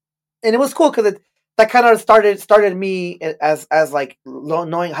 And it was cool because that kind of started me as like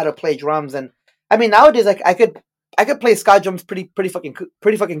knowing how to play drums. And I mean, nowadays like I could play ska drums pretty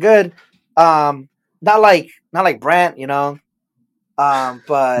fucking good. Not like Brant, you know.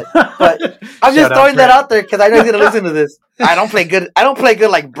 But I'm just throwing that out there because I know he's gonna listen to this. I don't play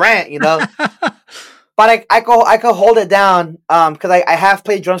good like Brant, you know. But I could hold it down because I have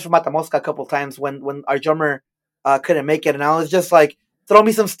played drums for Matamoska a couple times when our drummer couldn't make it, and I was just like, throw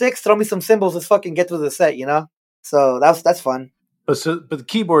me some sticks, throw me some cymbals, let's fucking get through the set, you know. So that's fun. But the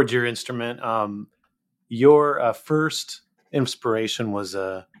keyboard's your instrument. Your first inspiration was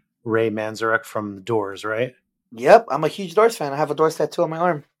Ray Manzarek from The Doors, right? Yep, I'm a huge Doors fan. I have a Doors tattoo on my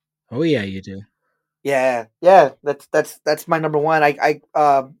arm. Oh yeah, you do. Yeah. That's my number one.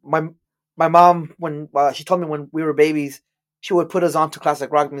 My mom, when she told me when we were babies, she would put us on to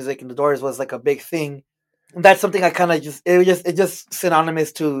classic rock music, and The Doors was like a big thing. And that's something I kind of it just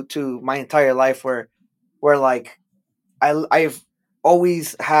synonymous to my entire life, where like I've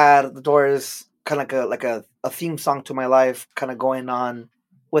always had The Doors kind of like a theme song to my life, kind of going on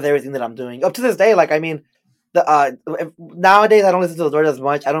with everything that I'm doing up to this day. Like I mean, nowadays I don't listen to The Doors as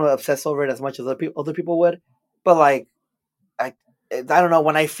much. I don't obsess over it as much as other people would, but like I don't know,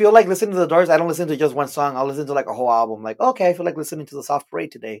 when I feel like listening to The Doors, I don't listen to just one song. I'll listen to like a whole album. Like, okay, I feel like listening to The Soft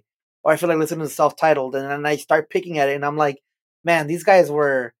Parade today, or I feel like listening to Self-Titled, and then I start picking at it, and I'm like, man, these guys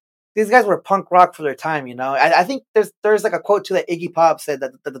were punk rock for their time, you know. I think there's like a quote to that Iggy Pop said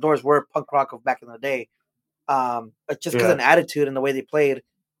that The Doors were punk rock of back in the day, just because of an attitude and the way they played.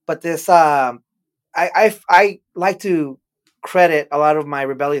 But this, I like to credit a lot of my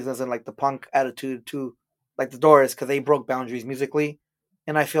rebelliousness and like the punk attitude to like The Doors, because they broke boundaries musically,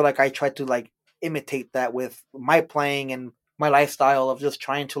 and I feel like I tried to like imitate that with my playing and my lifestyle of just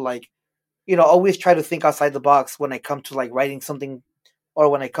trying to like, you know, always try to think outside the box when it comes to like writing something, or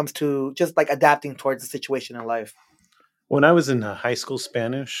when it comes to just like adapting towards the situation in life. When I was in high school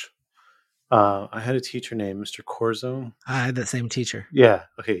Spanish, I had a teacher named Mr. Corzo. I had that same teacher. Yeah.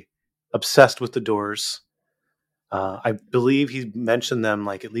 Okay. Obsessed with The Doors. I believe he mentioned them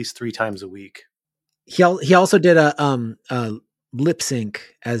like at least 3 times a week. He also did a lip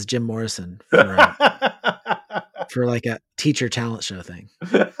sync as Jim Morrison for like a teacher talent show thing.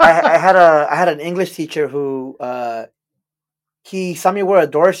 I had an English teacher who he saw me wear a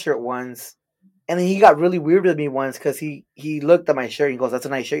Doors shirt once, and then he got really weird with me once because he looked at my shirt and he goes, "That's a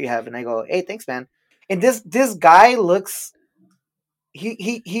nice shirt you have," and I go, "Hey, thanks, man." And this guy looks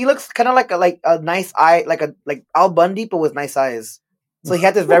he looks kind of like a nice eye, like Al Bundy but with nice eyes. So he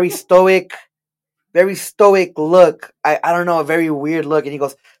had this very stoic look. I don't know, a very weird look. And he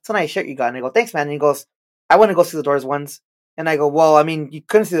goes, "It's a nice shirt you got." And I go, "Thanks, man." And he goes, "I want to go see The Doors once." And I go, "Well, I mean, you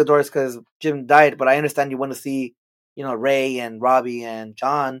couldn't see The Doors because Jim died, but I understand you want to see, you know, Ray and Robbie and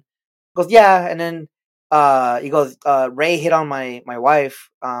John." He goes, "Yeah." And then he goes, "Ray hit on my wife,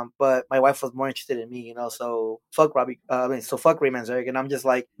 but my wife was more interested in me, you know, so fuck Robbie. So fuck Ray Manzarek." And I'm just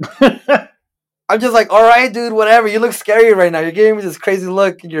like, all right, dude, whatever. You look scary right now. You're giving me this crazy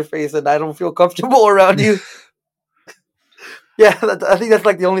look in your face, and I don't feel comfortable around you. Yeah, I think that's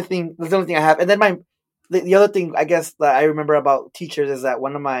like the only thing. That's the only thing I have. And then the other thing I guess that I remember about teachers is that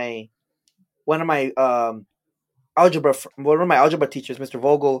one of my algebra teachers, Mr.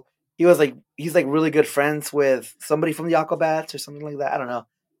 Vogel, he's like really good friends with somebody from the Aquabats or something like that. I don't know.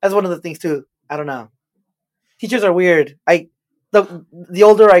 That's one of the things too. I don't know. Teachers are weird. The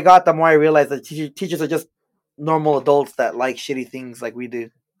older I got, the more I realized that teachers are just normal adults that like shitty things like we do.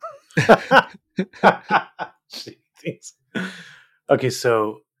 Shitty things. Okay,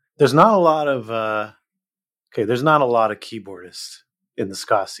 so there's not a lot of keyboardists in the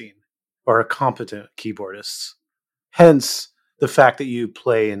ska scene, or competent keyboardists. Hence the fact that you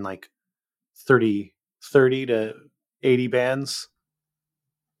play in like 30 to 80 bands.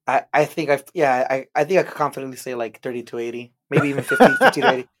 I think I could confidently say like 30 to 80, maybe even 50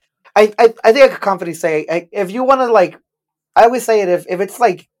 to 80. I think I could confidently say, if you want to, like, I always say it, if it's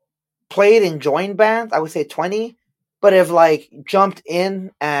like played and joined bands, I would say 20. But if like jumped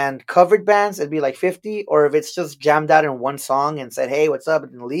in and covered bands, it'd be like 50. Or if it's just jammed out in one song and said, "Hey, what's up?"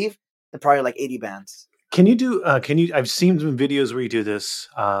 and leave, then probably like 80 bands. Can you do? I've seen some videos where you do this.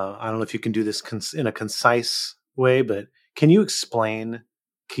 I don't know if you can do this in a concise way, but can you explain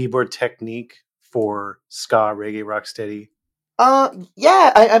keyboard technique for ska, reggae, rocksteady?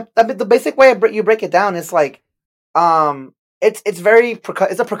 Yeah. I mean, the basic way you break it down is like, it's it's a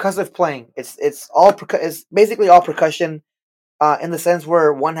percussive playing. It's basically all percussion. In the sense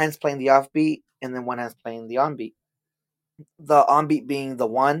where one hand's playing the offbeat and then one hand's playing the onbeat. The onbeat being the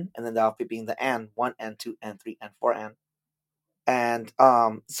one, and then the offbeat being the and one and two and three and four and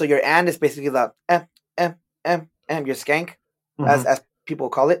so your and is basically the your skank, as people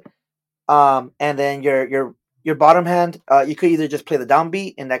call it. And then your bottom hand, you could either just play the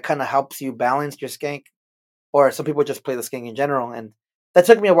downbeat, and that kind of helps you balance your skank, or some people just play the skank in general, and that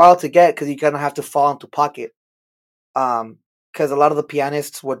took me a while to get because you kind of have to fall into pocket. Because a lot of the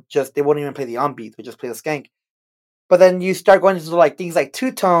pianists they wouldn't even play the on-beat, they just play the skank. But then you start going into like things like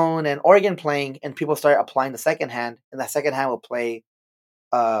two-tone and organ playing, and people start applying the second hand, and that second hand will play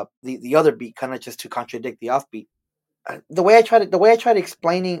the other beat, kind of just to contradict the offbeat. The way I tried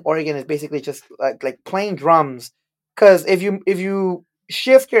explaining organ is basically just like playing drums. Because if you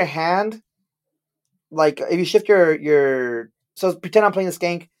shift your hand, like if you shift your so pretend I'm playing the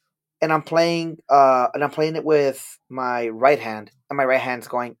skank, and I'm playing it with my right hand, and my right hand's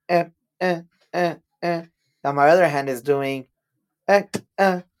going Now my other hand is doing is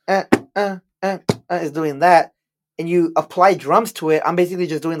doing that, and you apply drums to it. I'm basically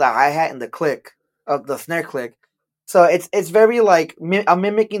just doing the hi-hat and the click of the snare click. So it's very like I'm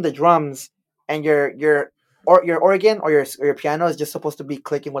mimicking the drums, and your organ or your piano is just supposed to be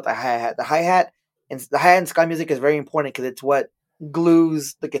clicking with the hi-hat. The hi-hat in ska music is very important because it's what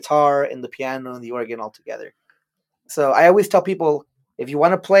glues the guitar and the piano and the organ all together. So I always tell people, if you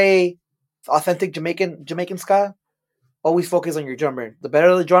want to play authentic Jamaican ska, always focus on your drummer. The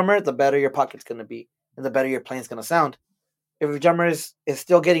better the drummer, the better your pocket's going to be, and the better your playing's going to sound. If your drummer is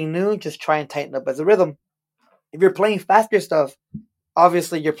still getting new, just try and tighten up as a rhythm. If you're playing faster stuff,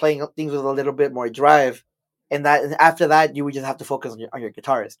 obviously you're playing things with a little bit more drive, and after that you would just have to focus on your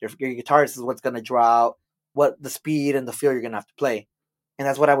guitarist. Your guitarist is what's going to draw out what the speed and the feel you're going to have to play. And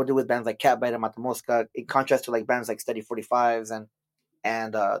that's what I would do with bands like Catbite and Matamoska, in contrast to like bands like Steady 45's and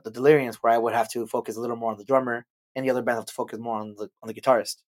the Deliriums, where I would have to focus a little more on the drummer, and the other bands have to focus more on the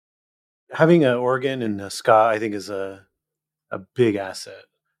guitarist. Having an organ in ska, I think, is a big asset.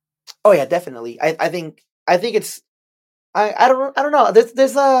 Oh yeah, definitely. I think it's I don't know.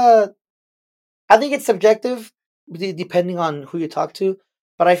 There's I think it's subjective depending on who you talk to,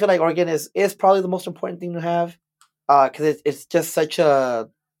 but I feel like organ is probably the most important thing to have, because it's just such a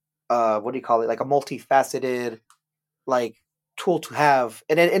what do you call it, like a multifaceted like tool to have,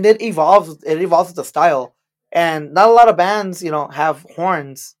 and it evolves with the style. And not a lot of bands have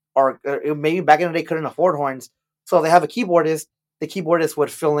horns, or maybe back in the day couldn't afford horns, so they have a keyboardist. The keyboardist would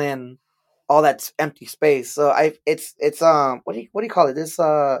fill in all that empty space. So it's what do you call it, this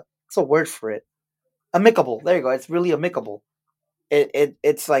it's a word for it, amicable. There you go. It's really amicable.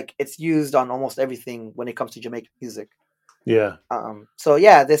 It's like it's used on almost everything when it comes to Jamaican music. Yeah. So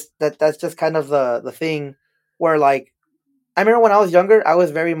yeah, that's just kind of the thing where, like, I remember when I was younger, I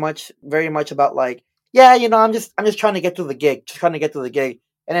was very much about like, yeah, I'm just trying to get through the gig,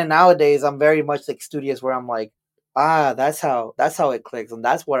 And then nowadays, I'm very much like studious, where I'm like, that's how it clicks, and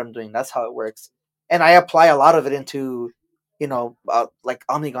that's what I'm doing. That's how it works, and I apply a lot of it into, like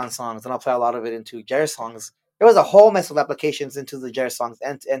Omnigon songs, and I apply a lot of it into Jer songs. There was a whole mess of applications into the Jer songs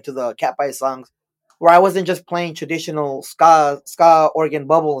and to the Catbite songs, where I wasn't just playing traditional ska organ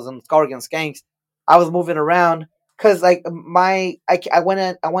bubbles and ska organ skanks. I was moving around, because like I went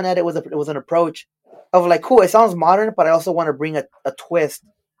at it with an approach of like, cool, it sounds modern, but I also want to bring a twist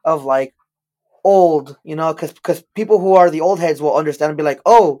of like old, because people who are the old heads will understand and be like,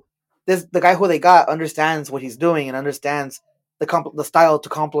 oh, the guy who they got understands what he's doing and understands the style to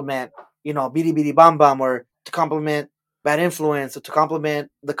complement, Beady Beady Bam Bam, or to complement Bad Influence, or to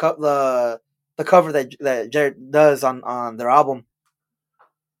complement the cover that Jared does on their album.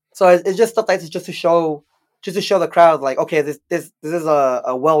 So it's just stuff like this, just to show the crowd, like, okay, this is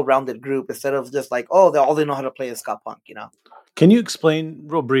a well-rounded group, instead of just like, oh, all they know how to play is ska punk, Can you explain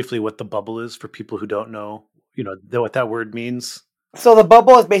real briefly what the bubble is for people who don't know, what that word means? So the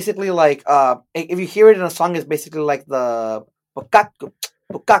bubble is basically like, if you hear it in a song, it's basically like the bukaku.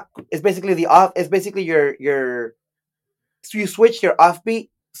 It's basically it's basically your so you switch your offbeat.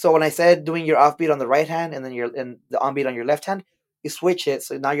 So when I said doing your offbeat on the right hand and then the onbeat on your left hand, you switch it.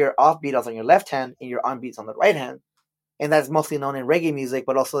 So now your offbeat is on your left hand and your onbeat's on the right hand. And that's mostly known in reggae music,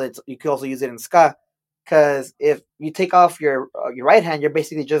 but also you can also use it in ska. Because if you take off your right hand, you're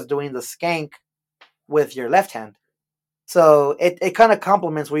basically just doing the skank with your left hand. So it kind of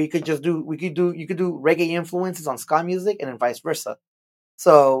complements, where you could do reggae influences on ska music, and then vice versa.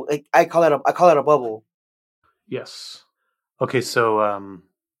 So I call it a bubble. Yes. Okay, so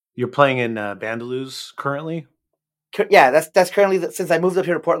you're playing in Bandulus currently? Yeah, that's currently since I moved up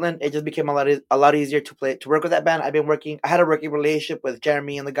here to Portland, it just became a lot easier to work with that band. I had a working relationship with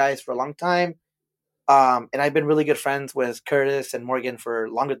Jeremy and the guys for a long time. And I've been really good friends with Curtis and Morgan for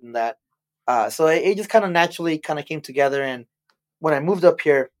longer than that. So it just kind of naturally kind of came together. And when I moved up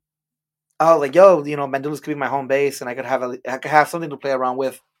here, I was like, yo, Bandulus could be my home base and I could have something to play around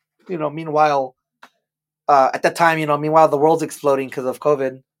with. Meanwhile, at that time, meanwhile the world's exploding because of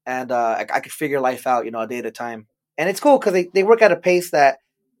COVID, and I could figure life out, a day at a time. And it's cool because they work at a pace that,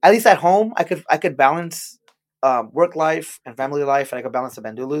 at least at home, I could balance work life and family life, and I could balance the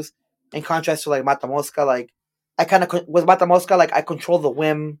Bandulus. In contrast to like Matamoska, like I kind of with Matamoska, like I control the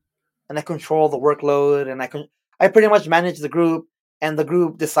whim, and I control the workload, and I pretty much manage the group, and the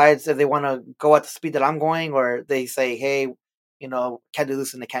group decides if they want to go at the speed that I'm going, or they say, hey, can't do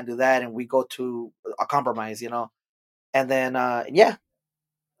this and they can't do that, and we go to a compromise, and then yeah.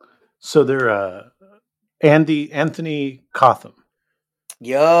 So they're Anthony Cotham.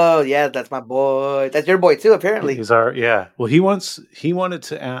 Yo, yeah, that's my boy. That's your boy too, apparently. He's our Well, he wanted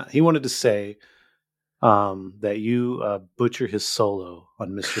to say that you butcher his solo on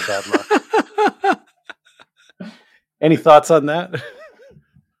Mr. Bad Luck. Any thoughts on that?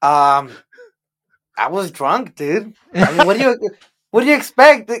 I was drunk, dude. I mean, what do you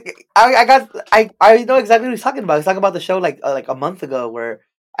expect? I know exactly what he's talking about. He's talking about the show like a month ago where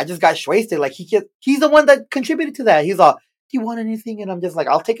I just got wasted. Like he's the one that contributed to that. He's all, do you want anything? And I'm just like,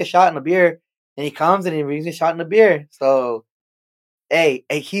 I'll take a shot and a beer. And he comes and he brings me a shot and a beer. So, hey,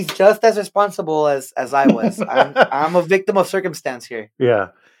 he's just as responsible as I was. I'm a victim of circumstance here. Yeah.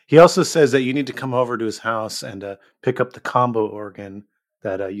 He also says that you need to come over to his house and pick up the combo organ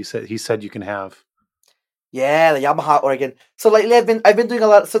that he said you can have. Yeah, the Yamaha organ. So lately I've been doing a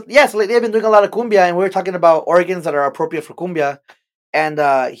lot. So lately I've been doing a lot of cumbia, and we were talking about organs that are appropriate for cumbia.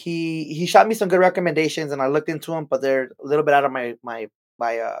 And he shot me some good recommendations, and I looked into them, but they're a little bit out of my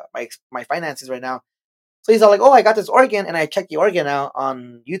finances right now. So he's all like, "Oh, I got this organ," and I checked the organ out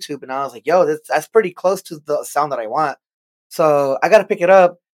on YouTube, and I was like, "Yo, that's pretty close to the sound that I want." So I got to pick it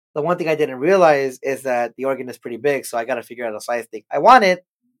up. The one thing I didn't realize is that the organ is pretty big, so I got to figure out a size thing. I want it,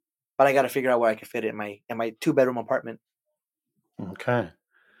 but I got to figure out where I can fit it in my 2-bedroom apartment. Okay.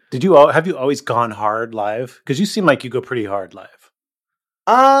 Have you always gone hard live? Because you seem like you go pretty hard live.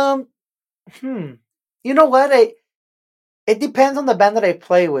 You know what? It depends on the band that I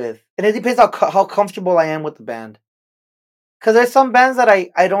play with, and it depends how comfortable I am with the band. Because there's some bands that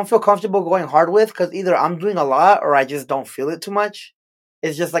I don't feel comfortable going hard with, because either I'm doing a lot or I just don't feel it too much.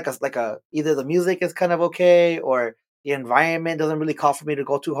 It's just like either the music is kind of okay or the environment doesn't really call for me to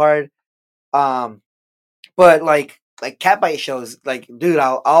go too hard. But like Catbite shows, like, dude,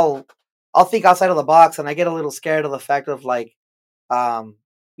 I'll think outside of the box, and I get a little scared of the fact of like,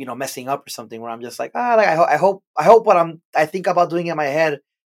 messing up or something, where I'm just like, I hope what I think about doing in my head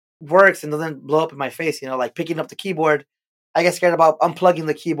works and doesn't blow up in my face. Like picking up the keyboard, I get scared about unplugging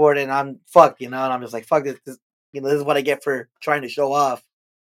the keyboard and I'm fucked. And I'm just like, fuck this. This is what I get for trying to show off.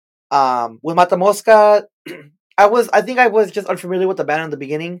 With Matamoska, I think I was just unfamiliar with the band in the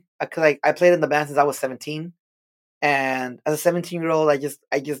beginning, because I played in the band since I was 17, and as a 17-year-old, I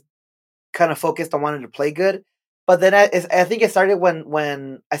just kind of focused on wanting to play good. But then I think it started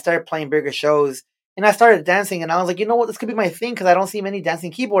when I started playing bigger shows and I started dancing, and I was like, you know what, this could be my thing, because I don't see many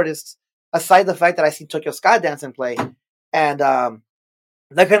dancing keyboardists aside the fact that I see Tokyo Ska dance and play, and that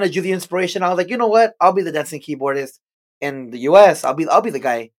kind of drew the inspiration. I was like, you know what, I'll be the dancing keyboardist in the US. I'll be the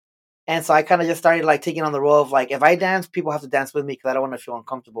guy. And so I kind of just started like taking on the role of like, if I dance, people have to dance with me because I don't want to feel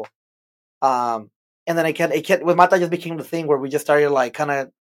uncomfortable. And then it kept with Mata just became the thing where we just started like kind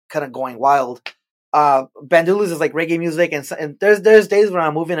of going wild. Bandulus is like reggae music, and there's days when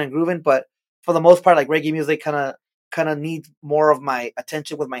I'm moving and grooving, but for the most part, like reggae music kind of needs more of my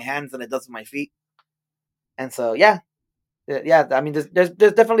attention with my hands than it does with my feet. And so yeah. I mean, there's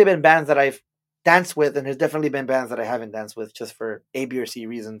definitely been bands that I've danced with, and there's definitely been bands that I haven't danced with just for A, B, or C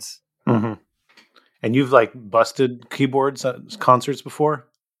reasons. Mm-hmm. And you've like busted keyboards at concerts before?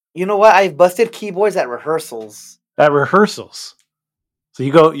 You know what? I've busted keyboards at rehearsals. At rehearsals? So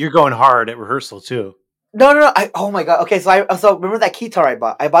you're going hard at rehearsal too. No. Oh my god. Okay, so remember that guitar I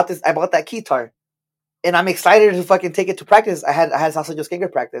bought? I bought that guitar, and I'm excited to fucking take it to practice. I had Sausage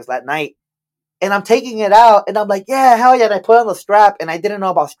Skinker practice that night, and I'm taking it out, and I'm like, yeah, hell yeah! And I put on the strap, and I didn't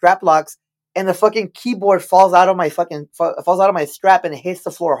know about strap locks, and the fucking keyboard falls out of my strap, and it hits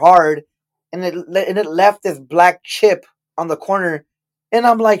the floor hard, and it left this black chip on the corner, and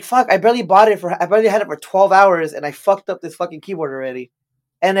I'm like, fuck! I barely had it for 12 hours, and I fucked up this fucking keyboard already.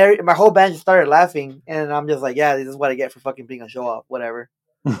 And my whole band just started laughing, and I'm just like, yeah, this is what I get for fucking being a show off, whatever.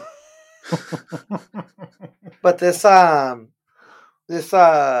 But this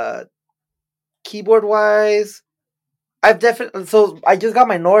keyboard wise, I've definitely I just got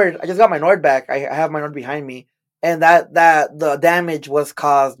my Nord. I just got my Nord back. I have my Nord behind me, and that the damage was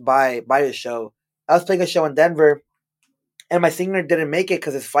caused by the show. I was playing a show in Denver, and my singer didn't make it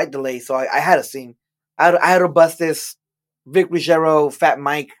because his flight delay. So I had to sing. I had to bust this Vic Ruggiero Fat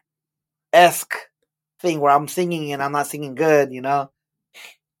Mike-esque thing where I'm singing and I'm not singing good, you know.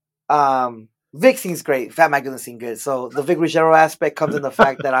 Vic sings great. Fat Mike doesn't sing good. So the Vic Ruggiero aspect comes in the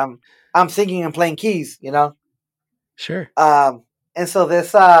fact that I'm singing and playing keys, you know. Sure. And so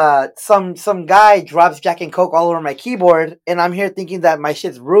this some guy drops Jack and Coke all over my keyboard, and I'm here thinking that my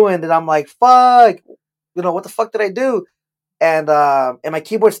shit's ruined, and I'm like, fuck, you know, what the fuck did I do? And my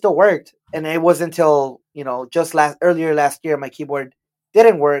keyboard still worked, and it wasn't until, you know, just earlier last year my keyboard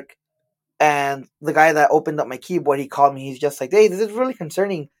didn't work, and the guy that opened up my keyboard, he called me. He's just like, hey, this is really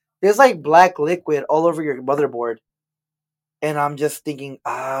concerning. There's like black liquid all over your motherboard, and I'm just thinking,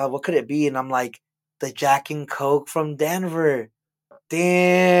 what could it be? And I'm like, the Jack and Coke from Denver.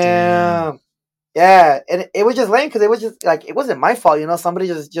 Damn. Yeah, and it was just lame because it was just like, it wasn't my fault, you know. Somebody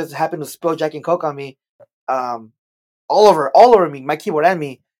just happened to spill Jack and Coke on me, all over me, my keyboard and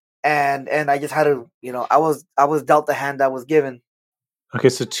me, and I just had to, you know, I was dealt the hand that was given. Okay,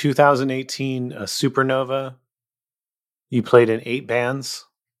 so 2018 Supernova. You played in 8 bands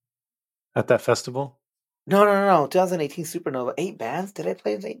at that festival? No. 2018 Supernova. 8 bands? Did I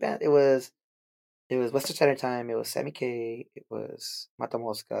play in 8 bands? It was Western Standard Time. It was Sammy K. It was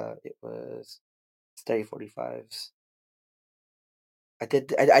Matamoska. It was 45's. I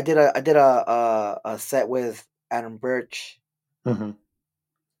did a set with Adam Birch. Mm-hmm.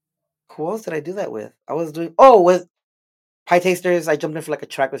 Who else did I do that with? I was doing with Pie Tasters. I jumped in for like a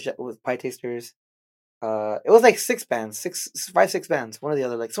track with Pie Tasters. It was like 6 bands, 6 bands, one or the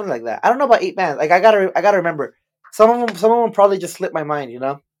other, like something like that. I don't know about 8 bands. Like I gotta remember. Some of them probably just slipped my mind, you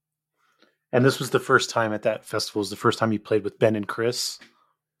know. And this was the first time at that festival. Was the first time you played with Ben and Chris?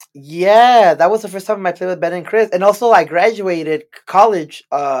 Yeah, that was the first time I played with Ben and Chris, and also I graduated college.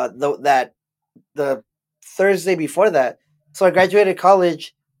 The Thursday before that, so I graduated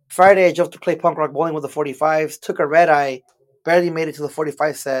college. Friday, I jumped to play punk rock bowling with the 45's. Took a red eye, barely made it to the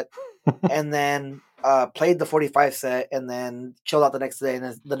 45 set, and then played the 45 set, and then chilled out the next day. And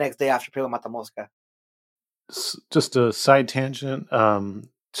then the next day after, played with Matamoska. Just a side tangent.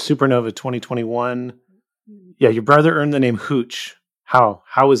 Supernova 2021. Yeah, your brother earned the name Hooch. How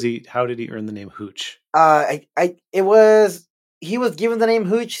did he earn the name Hooch? He was given the name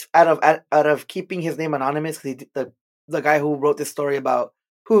Hooch out of keeping his name anonymous, because the guy who wrote this story about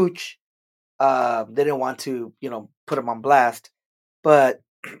Hooch didn't want to, you know, put him on blast. But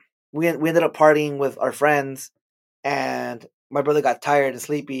we ended up partying with our friends, and my brother got tired and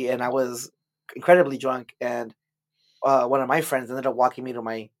sleepy, and I was incredibly drunk, and one of my friends ended up walking me to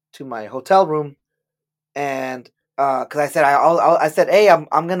my hotel room, and because I said, hey,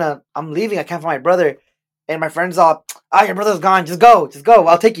 I'm leaving, I can't find my brother, and my friend's all, your brother's gone, just go,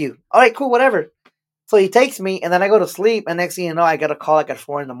 I'll take you. All right, cool, whatever. So he takes me, and then I go to sleep, and next thing you know, I get a call like at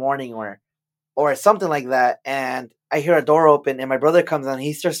 4 a.m. or something like that, and I hear a door open, and my brother comes on, and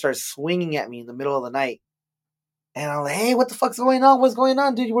he just starts swinging at me in the middle of the night, and I'm like, hey, what the fuck's going on? What's going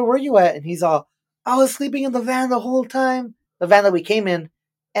on, dude? Where were you at? And he's all, I was sleeping in the van the whole time, the van that we came in,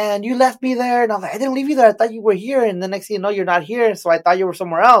 and you left me there. And I was like, I didn't leave you there. I thought you were here. And the next thing you know, you're not here. So I thought you were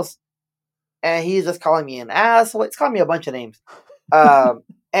somewhere else. And he's just calling me an asshole. It's calling me a bunch of names.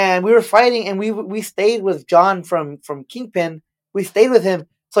 And we were fighting, and we stayed with John from Kingpin. We stayed with him.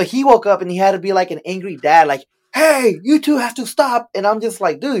 So he woke up, and he had to be like an angry dad, like, hey, you two have to stop. And I'm just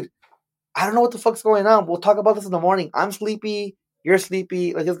like, dude, I don't know what the fuck's going on. We'll talk about this in the morning. I'm sleepy. You're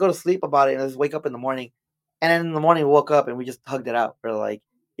sleepy. Let's just go to sleep about it, and let's wake up in the morning. And then in the morning, we woke up, and we just hugged it out. We're like,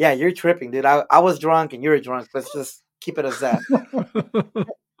 yeah, you're tripping, dude. I was drunk, and you were drunk. Let's just keep it as that.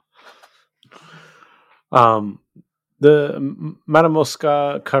 The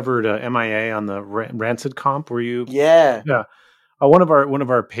Matamoska covered MIA on the Rancid comp. Were you? Yeah. One of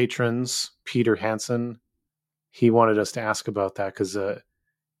our patrons, Peter Hansen, he wanted us to ask about that because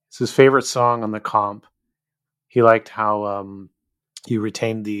it's his favorite song on the comp. He liked how you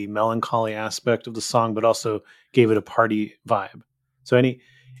retained the melancholy aspect of the song, but also gave it a party vibe. So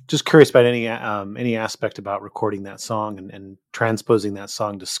just curious about any aspect about recording that song and transposing that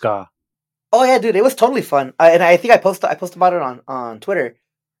song to ska. Oh yeah, dude, it was totally fun. And I think I posted about it on Twitter,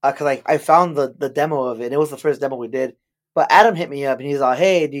 because I found the demo of it. It was the first demo we did, But Adam hit me up and he's like,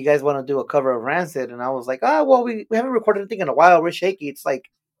 "Hey, do you guys want to do a cover of Rancid?" And I was like, "Oh, well, we haven't recorded anything in a while. We're shaky. It's like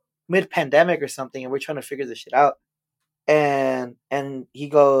mid-pandemic or something, and we're trying to figure this shit out." And he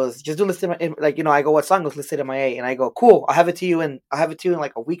goes, "Just do listen like I go, what song? Goes listen to my A." And I go, "Cool, I'll have it to you in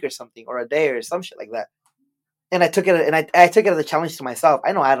like a week or something, or a day or some shit like that." And I took it I took it as a challenge to myself.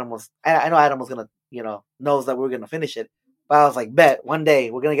 I know Adam was gonna knows that we were gonna finish it, but I was like, bet one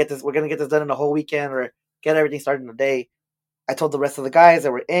day we're gonna get this done in a whole weekend or get everything started in a day. I told the rest of the guys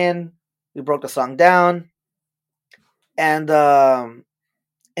that were in. We broke the song down, and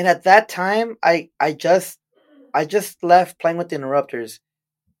at that time, I just left Playing with the Interrupters.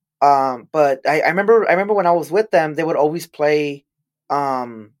 But I remember when I was with them, they would always play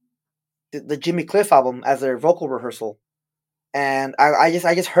the Jimmy Cliff album as their vocal rehearsal, and I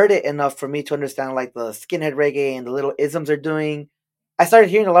just heard it enough for me to understand like the skinhead reggae and the little isms they're doing. I started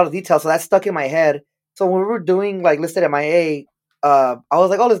hearing a lot of details, so that stuck in my head. So when we were doing like Listed MIA, I was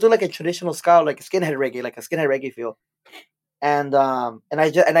like, oh, let's do like a traditional style, like a skinhead reggae feel. And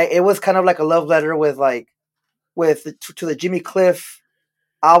it was kind of like a love letter to the Jimmy Cliff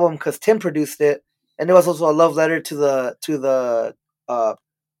album because Tim produced it, and it was also a love letter to the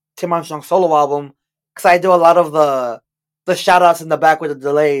Tim Armstrong solo album because I do a lot of the shout outs in the back with the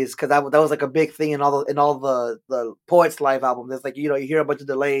delays because that was like a big thing in all the Poets Live album. There's like you hear a bunch of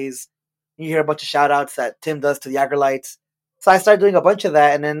delays, you hear a bunch of shout outs that Tim does to the Agrolites. So I started doing a bunch of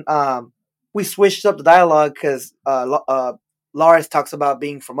that, and then we switched up the dialogue because Lawrence talks about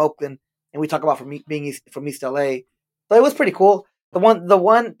being from Oakland, and we talk about being from East LA. So it was pretty cool. The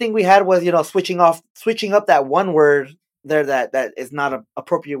one thing we had was switching up that one word there that is not an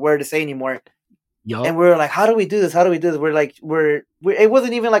appropriate word to say anymore. Yep. And we were like, how do we do this? We're like, it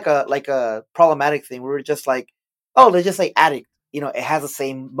wasn't even like a problematic thing. We were just like, oh, let's just say addict. It has the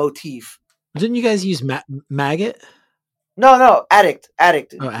same motif. Didn't you guys use maggot? No, addict.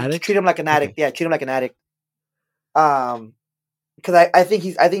 Oh, addict. Treat him like an addict. Okay. Yeah, treat him like an addict. Because I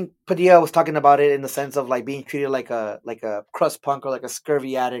think Padilla was talking about it in the sense of like being treated like a crust punk or like a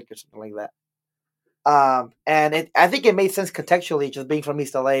scurvy addict or something like that. And I think it made sense contextually, just being from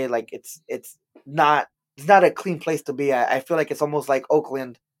East LA. Like it's not a clean place to be at. I feel like it's almost like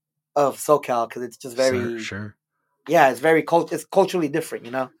Oakland of SoCal because it's just very sure. Yeah, it's very it's culturally different.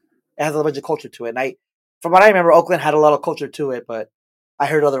 It has a bunch of culture to it. And from what I remember, Oakland had a lot of culture to it, but I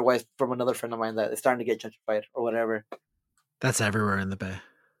heard otherwise from another friend of mine that it's starting to get gentrified or whatever. That's everywhere in the Bay.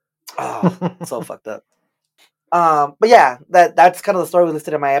 Oh, so fucked up. But yeah, that's kind of the story we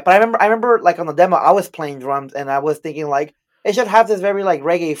listed in my app. But I remember like on the demo, I was playing drums and I was thinking like it should have this very like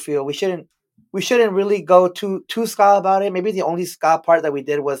reggae feel. We shouldn't really go too ska about it. Maybe the only ska part that we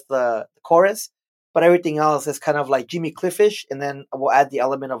did was the chorus, but everything else is kind of like Jimmy Cliffish, and then we'll add the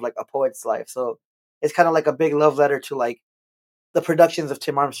element of like a poet's life. So it's kind of like a big love letter to like the productions of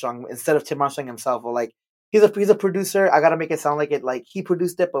Tim Armstrong instead of Tim Armstrong himself. Or like he's a producer. I gotta make it sound like it like he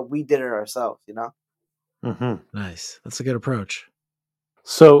produced it, but we did it ourselves. Mm-hmm. Nice. That's a good approach.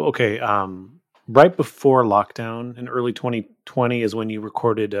 So, okay, right before lockdown in early 2020 is when you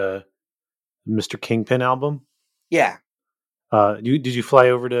recorded Mr. Kingpin album? Yeah. Did you fly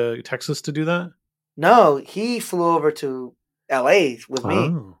over to Texas to do that? No, he flew over to LA with me.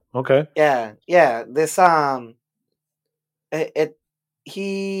 Oh, okay. Yeah. This there's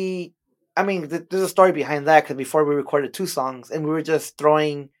a story behind that because before we recorded 2 songs and we were just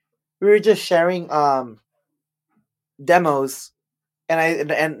sharing demos,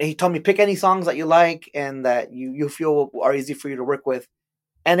 and he told me pick any songs that you like and that you feel are easy for you to work with.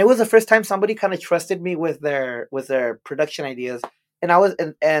 And it was the first time somebody kind of trusted me with their production ideas. And I was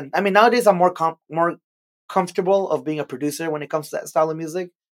and I mean nowadays I'm more comfortable of being a producer when it comes to that style of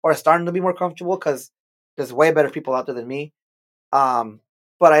music, or starting to be more comfortable because there's way better people out there than me. But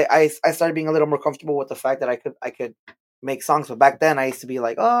I started being a little more comfortable with the fact that I could make songs. But back then I used to be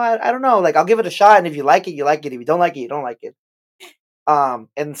like, oh, I don't know, like I'll give it a shot, and if you like it, you like it. If you don't like it, you don't like it.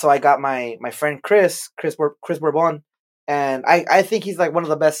 And so I got my friend Chris Bourbon, and I think he's like one of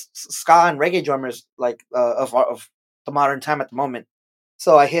the best ska and reggae drummers like of the modern time at the moment.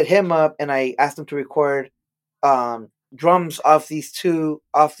 So I hit him up and I asked him to record drums off these two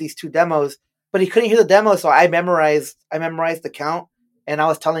demos, but he couldn't hear the demo, so I memorized the count, and I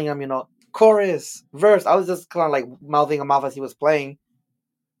was telling him, chorus, verse. I was just kind of like mouthing him off as he was playing.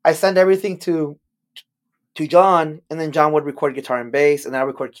 I sent everything to John, and then John would record guitar and bass, and I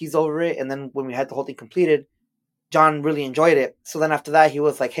would record keys over it. And then when we had the whole thing completed, John really enjoyed it. So then after that, he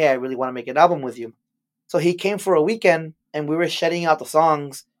was like, hey, I really want to make an album with you. So he came for a weekend, and we were shedding out the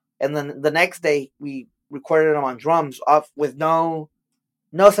songs. And then the next day, we recorded them on drums off with no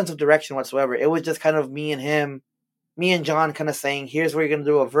sense of direction whatsoever. It was just kind of me and him me and John kind of saying, here's where you're going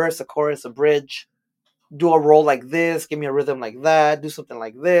to do a verse, a chorus, a bridge, do a roll like this, give me a rhythm like that, do something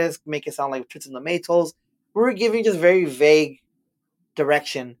like this, make it sound like Toots and the Maytals. We were giving just very vague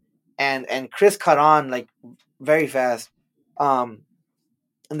direction, and Chris caught on like very fast. And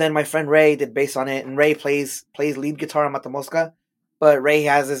then my friend Ray did bass on it, and Ray plays lead guitar on Matamoska, but Ray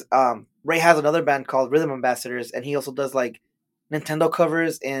has another band called Rhythm Ambassadors, and he also does like Nintendo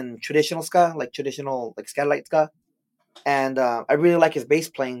covers in traditional ska, like traditional like Scatlight ska. And I really like his bass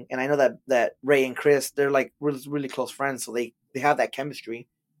playing, and I know that Ray and Chris, they're like really, really close friends, so they have that chemistry,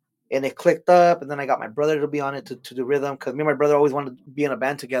 and it clicked up. And then I got my brother to be on it to do rhythm, because me and my brother always wanted to be in a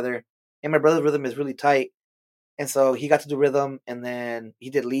band together, and my brother's rhythm is really tight, and so he got to do rhythm, and then he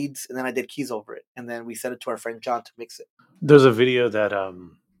did leads, and then I did keys over it, and then we sent it to our friend John to mix it. There's a video that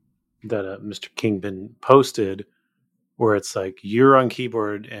Mr. Kingpin posted where it's like you're on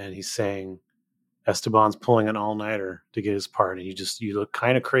keyboard and he's saying Esteban's pulling an all-nighter to get his part, and you look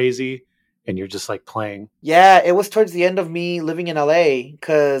kind of crazy, and you're just like playing. Yeah, it was towards the end of me living in LA,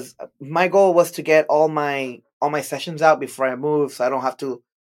 because my goal was to get all my sessions out before I move, so I don't have to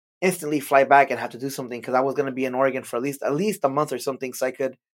instantly fly back and have to do something, because I was going to be in Oregon for at least a month or something, so I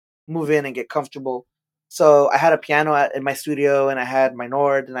could move in and get comfortable. So I had a piano in my studio, and I had my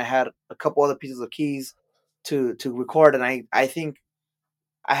Nord, and I had a couple other pieces of keys to record, and I think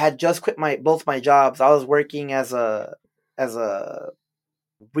I had just quit both my jobs. I was working as a online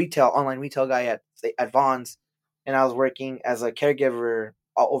retail guy at Vaughn's, and I was working as a caregiver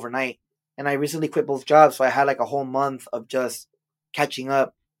overnight. And I recently quit both jobs, so I had like a whole month of just catching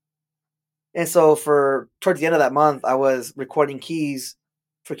up. And so towards the end of that month, I was recording keys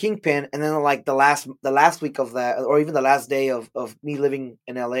for Kingpin, and then like the last week of that, or even the last day of me living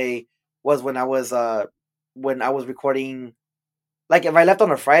in LA, was when I was recording. Like if I left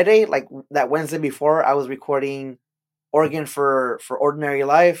on a Friday, like that Wednesday before, I was recording organ for Ordinary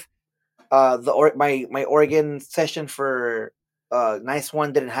Life. My Oregon session for Nice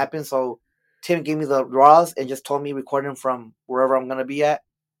One didn't happen, so Tim gave me the raws and just told me record them from wherever I'm gonna be at,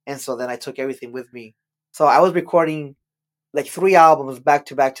 and so then I took everything with me. So I was recording like 3 albums back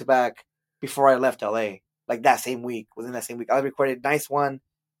to back to back before I left LA. Like that same week, within that same week, I recorded Nice One,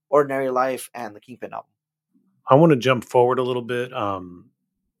 Ordinary Life, and the Kingpin album. I want to jump forward a little bit.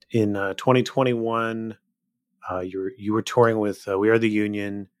 In 2021, you were touring with We Are the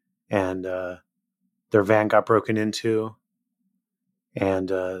Union, and their van got broken into.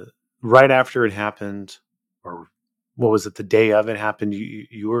 And right after it happened, or what was it, the day of it happened,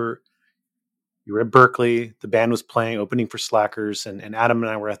 you were at Berkeley. The band was playing, opening for Slackers, and Adam and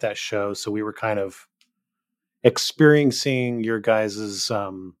I were at that show. So we were kind of experiencing your guys's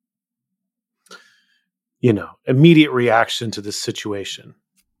immediate reaction to this situation.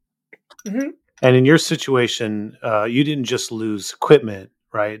 Mm-hmm. And in your situation, you didn't just lose equipment,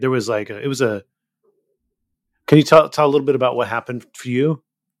 right? There was can you tell a little bit about what happened for you?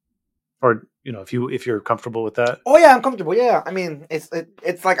 Or, if you're comfortable with that? Oh yeah, I'm comfortable. Yeah. I mean, it's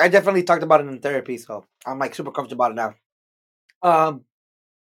like, I definitely talked about it in therapy, so I'm like super comfortable about it now.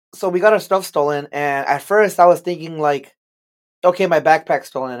 So we got our stuff stolen, and at first I was thinking like, okay, my backpack's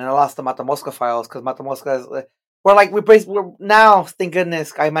stolen, and I lost the Matamoska files, because Matamoska is we're now, thank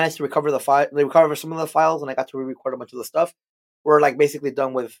goodness, I managed to recover some of the files, and I got to re-record a bunch of the stuff. We're like basically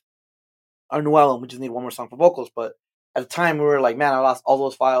done with our new album. We just need one more song for vocals. But at the time, we were like, man, I lost all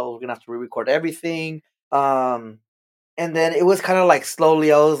those files. We're gonna have to re-record everything. And then it was kind of like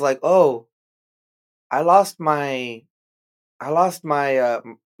slowly, I was like, oh, I lost my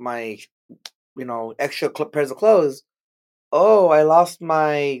extra pairs of clothes. Oh, I lost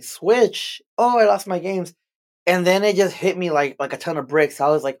my Switch. Oh, I lost my games. And then it just hit me like a ton of bricks. I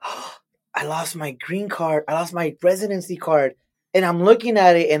was like, oh, I lost my green card. I lost my residency card. And I'm looking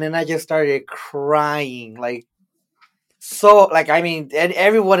at it, and then I just started crying. Like, so, like, I mean, and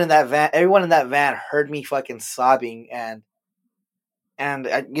everyone in that van heard me fucking sobbing. And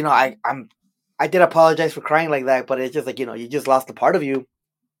I did apologize for crying like that, but it's just like, you just lost a part of you.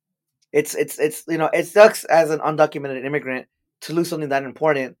 It sucks as an undocumented immigrant to lose something that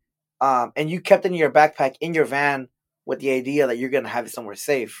important. And you kept it in your backpack, in your van, with the idea that you're going to have it somewhere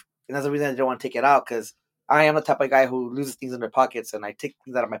safe. And that's the reason I didn't want to take it out, because I am the type of guy who loses things in their pockets, and I take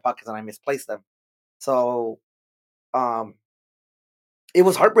things out of my pockets and I misplace them. So, it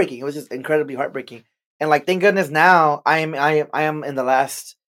was heartbreaking. It was just incredibly heartbreaking. And like, thank goodness now I am in the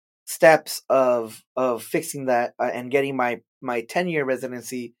last steps of fixing that and getting my 10-year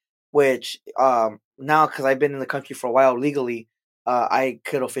residency, which now, because I've been in the country for a while legally, I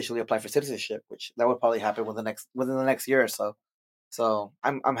could officially apply for citizenship, which that would probably happen within the next year or so. So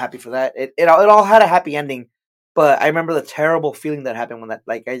I'm happy for that. It all had a happy ending. But I remember the terrible feeling that happened when that,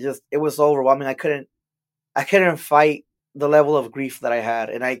 like, it was so overwhelming. I couldn't fight the level of grief that I had,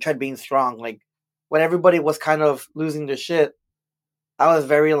 and I tried being strong. Like, when everybody was kind of losing their shit, I was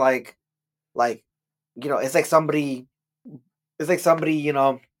very like, it's like somebody,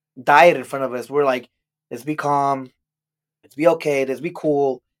 died in front of us. We're like, let's be calm, let's be okay, let's be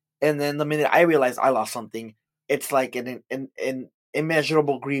cool. And then the minute I realized I lost something, it's like an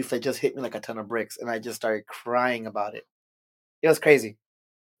immeasurable grief that just hit me like a ton of bricks, and I just started crying about it. It was crazy.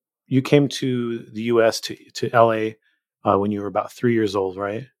 You came to the U.S. to L.A. When you were about 3 years old,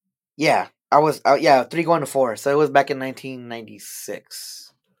 right? Yeah, I was 3 going to 4, so it was back in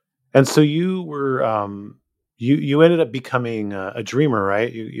 1996. And so you were you ended up becoming a dreamer,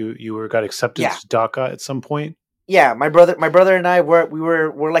 right? You got accepted to DACA at some point. Yeah, my brother and I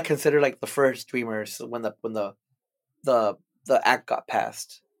were like considered like the first dreamers when the act got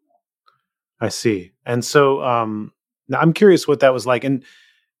passed. I see. And so now I'm curious what that was like. And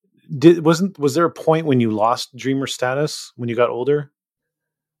was there a point when you lost dreamer status when you got older?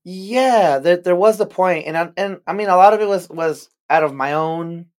 Yeah, there was the point, and I mean a lot of it was out of my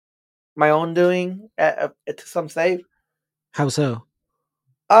own doing to some say. How so?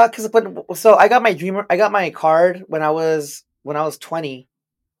 So I got my card when I was 20,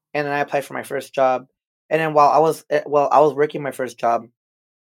 and then I applied for my first job, and then while I was working my first job,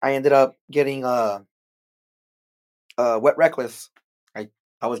 I ended up getting wet reckless.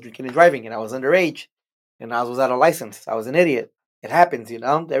 I was drinking and driving, and I was underage, and I was without a license. I was an idiot. It happens, you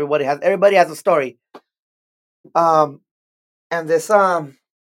know. Everybody has a story. And this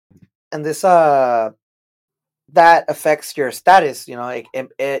that affects your status. You know,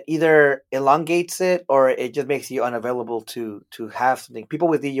 it either elongates it or it just makes you unavailable to have something. People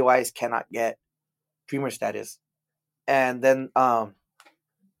with DUIs cannot get dreamer status. And then I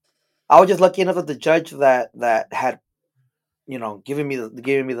was just lucky enough that the judge that had, you know, giving me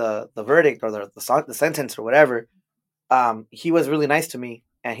the verdict or the sentence or whatever, he was really nice to me,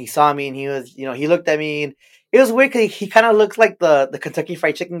 and he saw me, and he was, you know, he looked at me, and it was weird because he kind of looks like the Kentucky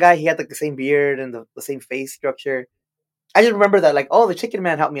Fried Chicken guy. He had like the same beard and the same face structure. I just remember that, like, oh, the chicken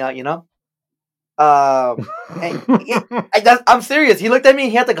man helped me out, you know. I'm serious. He looked at me,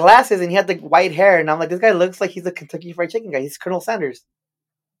 and he had the glasses, and he had the white hair, and I'm like, this guy looks like he's a Kentucky Fried Chicken guy. He's Colonel Sanders.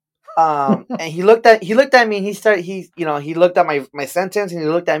 And he looked at me, and he looked at my sentence, and he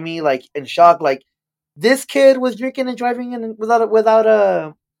looked at me like in shock, like, this kid was drinking and driving and without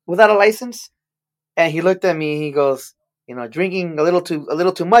a license. And he looked at me, and he goes, you know, drinking a little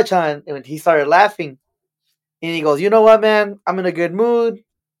too much, huh? And he started laughing, and he goes, you know what, man, I'm in a good mood.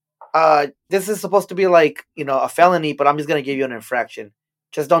 This is supposed to be like, you know, a felony, but I'm just gonna give you an infraction.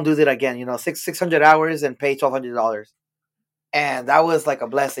 Just don't do that again. You know, 600 hours and pay $1,200. And that was like a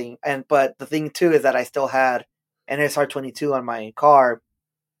blessing. But the thing too is that I still had an SR22 on my car,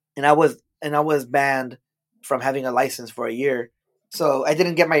 and I was banned from having a license for a year. So I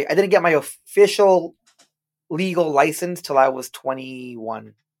didn't get my official legal license till I was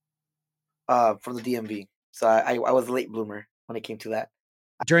 21 from the DMV. So I was a late bloomer when it came to that.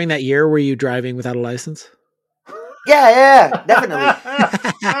 During that year, were you driving without a license? Yeah, definitely.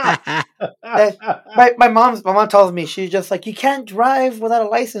 My mom tells me, she's just like, you can't drive without a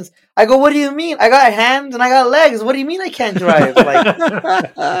license. I go, what do you mean? I got hands and I got legs. What do you mean I can't drive? Like,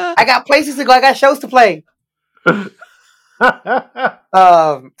 I got places to go. I got shows to play.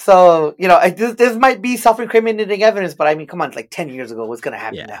 So, you know, this might be self-incriminating evidence, but I mean, come on, it's like 10 years ago. What's gonna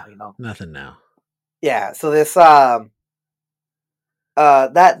happen now? You know, nothing now. Yeah. So this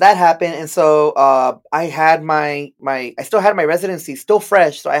that happened, and so I had I still had my residency still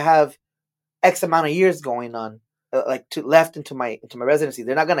fresh, so I have X amount of years going on, left into my residency.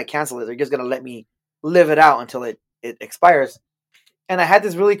 They're not gonna cancel it; they're just gonna let me live it out until it expires. And I had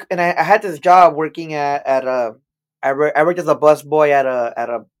this job working at I worked as a bus boy at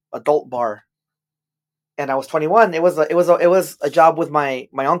a adult bar, and I was 21. It was a job with my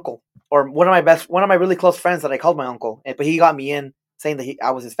uncle, or one of my really close friends that I called my uncle, but he got me in, saying that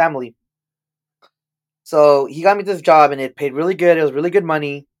I was his family. So he got me this job, and it paid really good. It was really good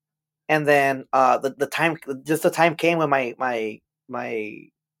money. And then the time came when my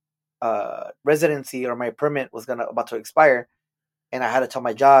residency or my permit was about to expire, and I had to tell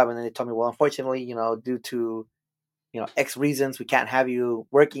my job. And then they told me, well, unfortunately, you know, due to, you know, X reasons, we can't have you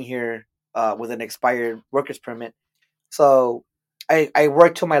working here with an expired worker's permit. So I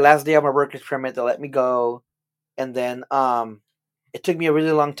worked till my last day of my worker's permit. They let me go, and then it took me a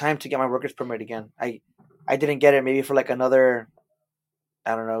really long time to get my worker's permit again. I didn't get it maybe for like another,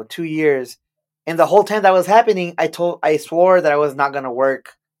 I don't know, 2 years. And the whole time that was happening, I swore that I was not gonna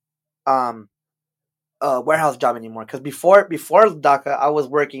work a warehouse job anymore. Because before DACA, I was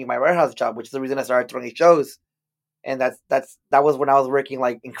working my warehouse job, which is the reason I started throwing shows. And that was when I was working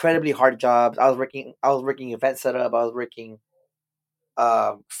like incredibly hard jobs. I was working event setup. I was working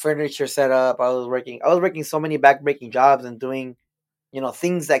furniture setup. I was working so many backbreaking jobs and doing,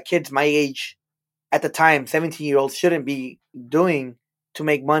 things that kids my age at the time, 17-year-olds shouldn't be doing to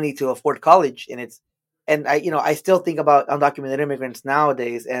make money to afford college. And I still think about undocumented immigrants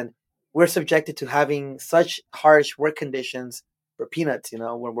nowadays, and we're subjected to having such harsh work conditions for peanuts, when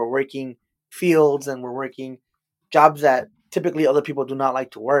we're working fields and we're working jobs that typically other people do not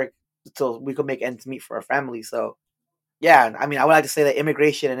like to work so we could make ends meet for our family. So yeah, I mean, I would like to say that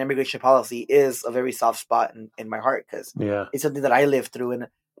immigration and immigration policy is a very soft spot in my heart, because it's something that I lived through. And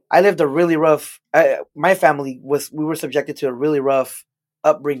I lived a really rough, my family we were subjected to a really rough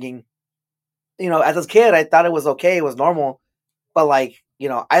upbringing. As a kid, I thought it was okay. It was normal. But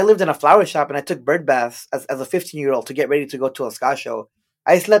I lived in a flower shop and I took bird baths as a 15-year-old to get ready to go to a ska show.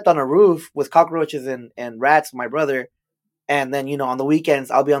 I slept on a roof with cockroaches and rats with my brother. And then, on the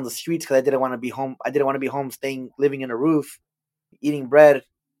weekends, I'll be on the streets because I didn't want to be home. I didn't want to be home living in a roof, eating bread.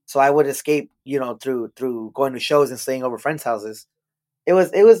 So I would escape, through going to shows and staying over friends' houses.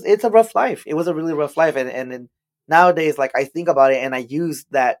 It's a rough life. It was a really rough life. And nowadays, I think about it and I use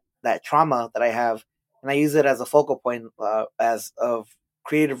that trauma that I have and I use it as a focal point, as of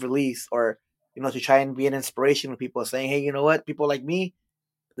creative release, or, to try and be an inspiration to people, saying, hey, you know what? People like me,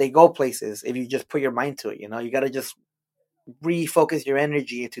 they go places if you just put your mind to it. You got to just refocus your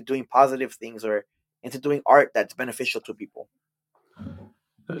energy into doing positive things or into doing art that's beneficial to people.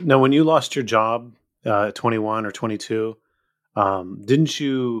 Now, when you lost your job at 21 or 22, didn't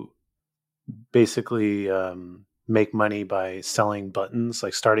you basically make money by selling buttons,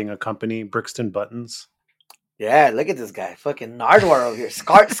 like starting a company, Brixton Buttons? Yeah, look at this guy, fucking Nardwar over here,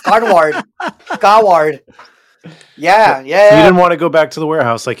 Scarward. Yeah. So you didn't want to go back to the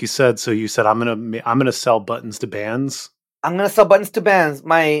warehouse, like you said. So you said, I'm gonna sell buttons to bands. I'm gonna sell buttons to bands.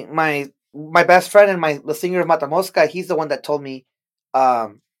 My best friend and the singer of Matamoska, he's the one that told me. I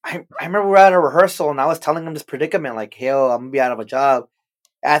remember we were at a rehearsal and I was telling him this predicament, like, hell, I'm gonna be out of a job.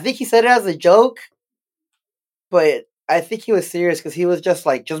 And I think he said it as a joke, but I think he was serious because he was just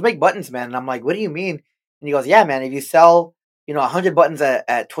like, just make buttons, man. And I'm like, what do you mean? And he goes, yeah, man, if you sell, 100 buttons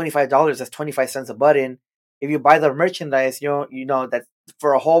at $25, that's 25 cents a button. If you buy the merchandise, that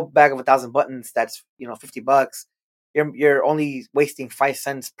for a whole bag of 1,000 buttons, that's, $50. You're only wasting 5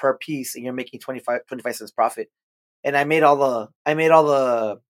 cents per piece and you're making 25 cents profit. And I made all the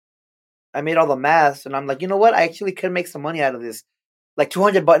math, and I'm like, you know what? I actually could make some money out of this. Like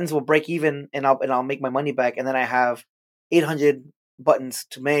 200 buttons will break even, and I'll make my money back, and then I have 800 buttons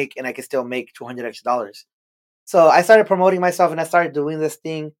to make, and I can still make $200 extra. So I started promoting myself, and I started doing this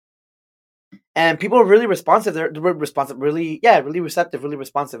thing, and people were really responsive. They were responsive, really receptive, really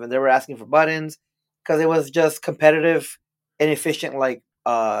responsive, and they were asking for buttons because it was just competitive and efficient,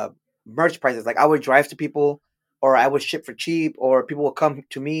 merch prices. Like I would drive to people, or I would ship for cheap, or people would come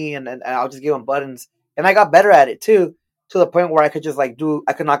to me and I'll just give them buttons. And I got better at it too, to the point where I could just I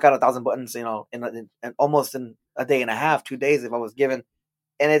could knock out 1,000 buttons, in almost in a day and a half, 2 days if I was given.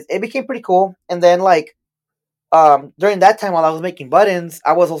 And it became pretty cool. And then during that time while I was making buttons,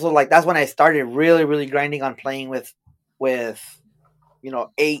 I was also that's when I started really, really grinding on playing with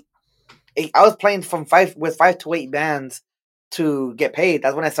eight. I was playing with 5 to 8 bands to get paid.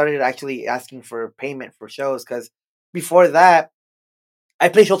 That's when I started actually asking for payment for shows, because before that, I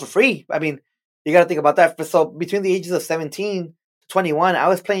played shows for free. I mean, you got to think about that. So between the ages of 17 to 21, I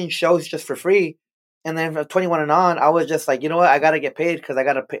was playing shows just for free. And then from 21 and on, I was just like, you know what? I got to get paid because I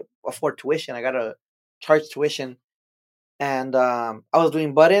got to afford tuition. I got to charge tuition. And I was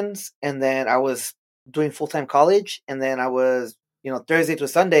doing buttons, and then I was doing full-time college. And then I was, Thursday to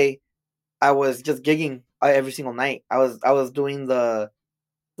Sunday, I was just gigging every single night. I was doing the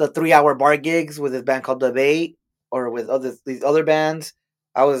 3-hour bar gigs with this band called Debate, or with these other bands.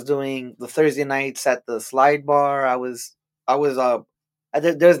 I was doing the Thursday nights at the Slide Bar.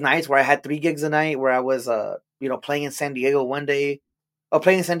 There's nights where I had 3 gigs a night, where I was playing in San Diego one day, or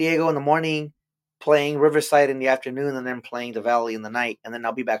playing in San Diego in the morning, playing Riverside in the afternoon, and then playing the Valley in the night, and then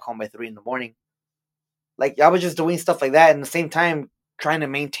I'll be back home by 3 in the morning. I was just doing stuff like that, and at the same time trying to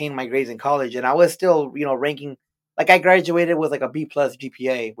maintain my grades in college. And I was still, ranking, I graduated with a B+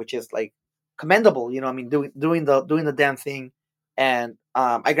 GPA, which is commendable, I mean, doing the damn thing. And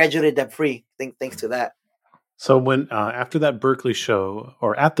I graduated debt free thanks to that. So when after that Berkeley show,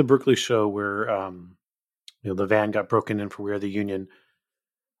 or at the Berkeley show where the van got broken in for We Are the Union,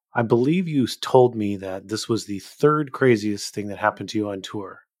 I believe you told me that this was the 3rd craziest thing that happened to you on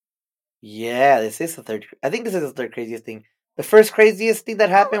tour. Yeah, this is the third. I think this is the third craziest thing. The first craziest thing that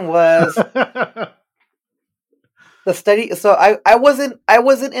happened was the study. So I wasn't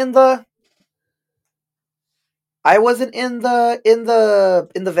in the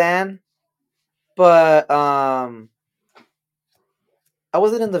van, but I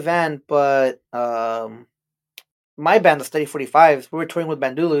wasn't in the van, but my band, the Study 45's, we were touring with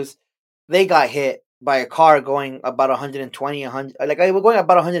Bandulus. They got hit by a car going about 120, 100. Like I was going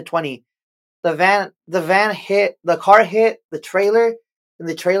about 120. The car hit the trailer, and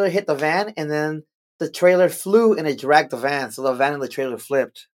the trailer hit the van, and then the trailer flew and it dragged the van, so the van and the trailer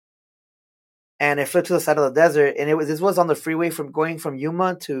flipped. And it flipped to the side of the desert, and this was on the freeway from going from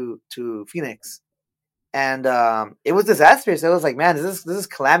Yuma to Phoenix. And it was disastrous. It was like, man, this is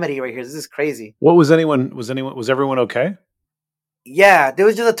calamity right here. This is crazy. What was everyone okay? Yeah, there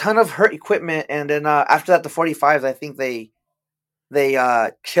was just a ton of hurt equipment, and then after that, the 45s, I think they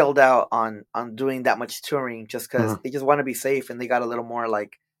chilled out on doing that much touring just because they just want to be safe, and they got a little more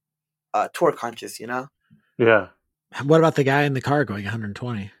like tour conscious, you know? Yeah. What about the guy in the car going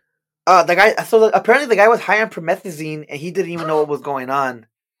 120? The guy. So apparently, the guy was high on promethazine, and he didn't even know what was going on.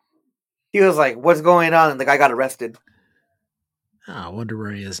 He was like, "What's going on?" And the guy got arrested. Oh, I wonder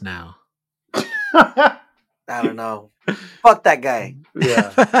where he is now. I don't know. Fuck that guy.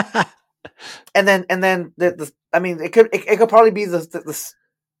 Yeah. and then I mean, it could probably be the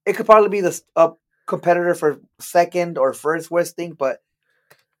competitor for second or first worst thing. But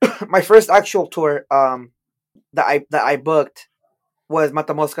my first actual tour that I booked was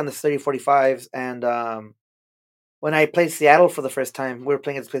Matamoska on the 45's, and when I played Seattle for the first time, we were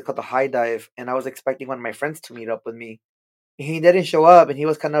playing at this place called the High Dive, and I was expecting one of my friends to meet up with me. He didn't show up, and he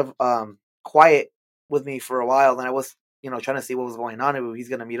was kind of quiet with me for a while. And I was, trying to see what was going on. If he's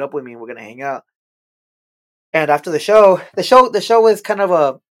gonna meet up with me, and we're gonna hang out. And after the show was kind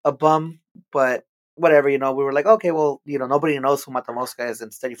of a bum, but whatever. We were like, okay, well, nobody knows who Matamoska is,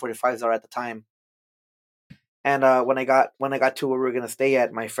 and Steady 45s are at the time. And when I got to where we were gonna stay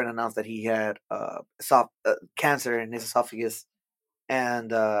at, my friend announced that he had cancer in his esophagus, and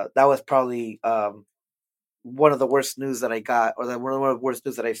that was probably one of the worst news that I got, or one of the worst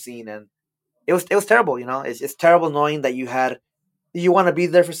news that I've seen. And it was terrible. It's terrible knowing that you want to be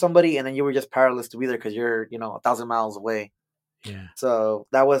there for somebody, and then you were just powerless to be there because you're 1,000 miles away. Yeah. So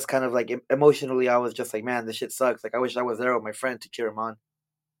that was kind of like emotionally, I was just like, man, this shit sucks. Like I wish I was there with my friend to cheer him on.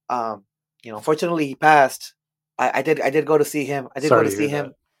 Fortunately he passed. I did go to see him. Sorry to see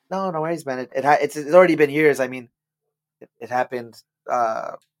him. No worries, man. It's already been years. I mean, it happened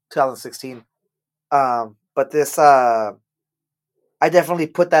 2016. But this I definitely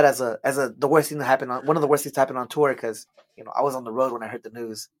put that as the worst thing that happened one of the worst things that happened on tour, because I was on the road when I heard the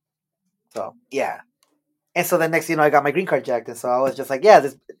news. So yeah, and so the next I got my green card jacked, and so I was just like, yeah,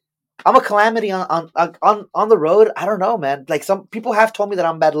 I'm a calamity on the road. I don't know, man. Like some people have told me that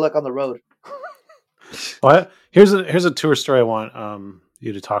I'm bad luck on the road. Well, here's a tour story I want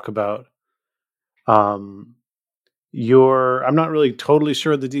you to talk about. I'm not really totally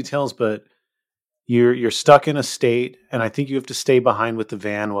sure of the details, but you're stuck in a state, and I think you have to stay behind with the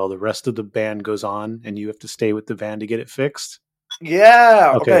van while the rest of the band goes on, and you have to stay with the van to get it fixed.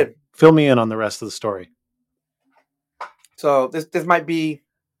 Yeah. Okay. Fill me in on the rest of the story. So this might be.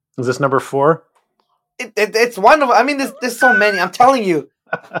 Is this number 4? It's one of. I mean, there's so many. I'm telling you,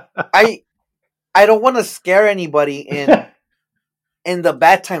 I don't want to scare anybody in the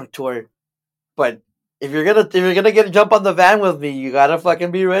bad time tour, but if you're gonna jump on the van with me, you gotta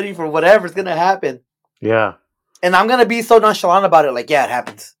fucking be ready for whatever's gonna happen. Yeah. And I'm gonna be so nonchalant about it, like, yeah, it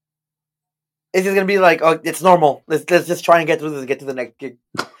happens. It's just gonna be like, oh, it's normal. Let's just try and get through this and get to the next gig.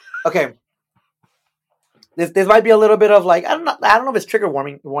 Okay. This might be a little bit of like, I don't know if it's trigger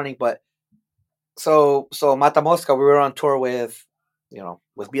warning, but so Matamoska, we were on tour with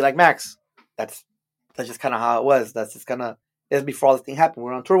Be Like Max. That's just kind of how it was. That's just kind of, it's before all this thing happened.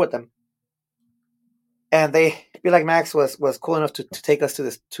 We were on tour with them, and Be Like Max was cool enough to take us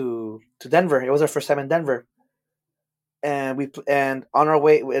to Denver. It was our first time in Denver, and on our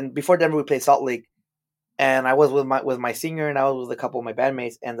way, and before Denver we played Salt Lake, and I was with my singer, and I was with a couple of my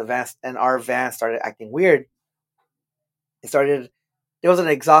bandmates, and our van started acting weird. There was an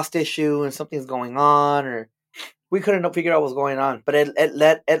exhaust issue and something's going on, or we couldn't figure out what was going on, but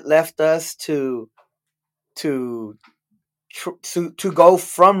it left us to go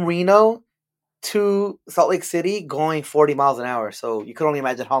from Reno to Salt Lake City going 40 miles an hour. So you could only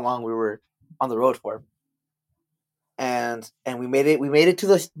imagine how long we were on the road for. And we made it to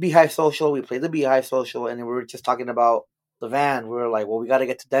the Beehive Social. We played the Beehive Social, and we were just talking about the van. We were like, well, we got to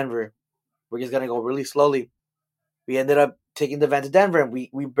get to Denver. We're just going to go really slowly. We ended up taking the van to Denver, and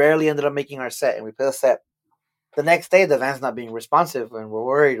we barely ended up making our set, and we played a set. The next day, the van's not being responsive, and we're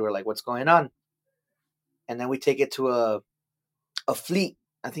worried. We're like, what's going on? And then we take it to a Fleet.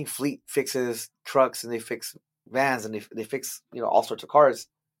 I think Fleet fixes trucks, and they fix vans, and they fix, all sorts of cars.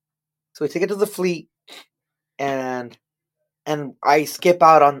 So we take it to the Fleet, and I skip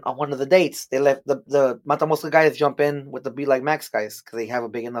out on one of the dates. They let the Matamoska guys jump in with the Be Like Max guys because they have a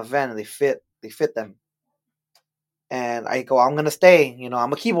big enough van and they fit them. And I go, I'm gonna stay.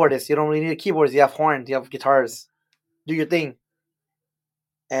 I'm a keyboardist. You don't really need a keyboardist. You have horns. You have guitars. Do your thing.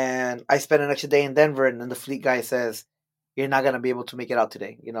 And I spent an extra day in Denver, and then the Fleet guy says, "You're not gonna be able to make it out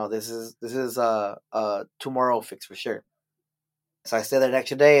today. This is a tomorrow fix for sure." So I stayed there an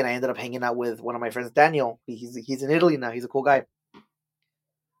extra day, and I ended up hanging out with one of my friends, Daniel. He's in Italy now. He's a cool guy.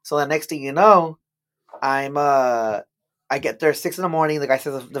 So the next thing you know, I get there 6 a.m. The guy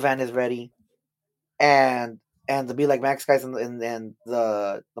says the van is ready, and the Be Like Max guys and the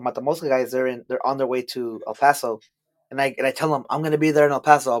Matamoska guys, they're on their way to El Paso, and I tell them I'm gonna be there in El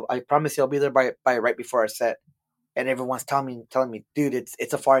Paso. I promise you I'll be there by right before our set. And everyone's telling me, dude,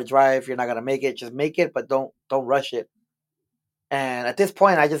 it's a far drive. You're not gonna make it. Just make it, but don't rush it. And at this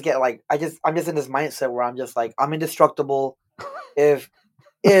point, I just get like, I'm just in this mindset where I'm just like, I'm indestructible. If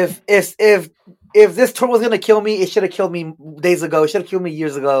this tour was gonna kill me, it should have killed me days ago. It should have killed me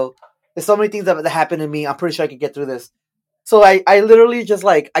years ago. There's so many things that happened to me. I'm pretty sure I could get through this. So I literally just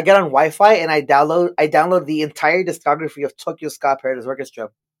I get on Wi-Fi and I download the entire discography of Tokyo Ska Paradise Orchestra.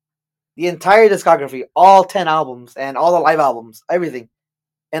 The entire discography, all 10 albums and all the live albums, everything.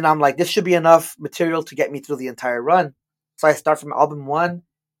 And I'm like, this should be enough material to get me through the entire run. So I start from album 1,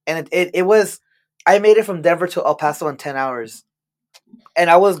 and it was, I made it from Denver to El Paso in 10 hours. And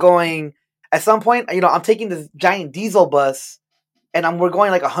I was going, at some point, I'm taking this giant diesel bus, and we're going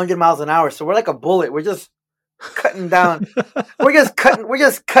like 100 miles an hour. So we're like a bullet. We're just cutting down. we're just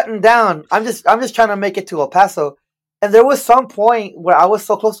cutting down. I'm just trying to make it to El Paso. And there was some point where I was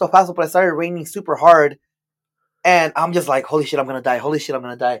so close to El Paso, but it started raining super hard. And I'm just like, holy shit, I'm going to die. Holy shit, I'm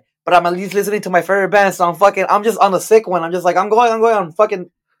going to die. But I'm at least listening to my favorite band, so I'm just on the sick one. I'm just like, I'm going. I'm fucking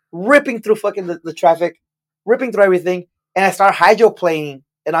ripping through fucking the traffic, ripping through everything. And I start hydroplaning.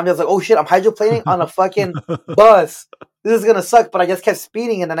 And I'm just like, oh shit, I'm hydroplaning on a fucking bus. This is going to suck. But I just kept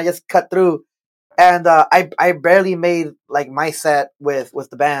speeding, and then I just cut through. And I barely made like my set with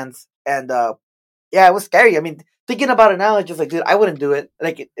the bands. And yeah, it was scary. I mean, thinking about it now, it's just like, dude, I wouldn't do it.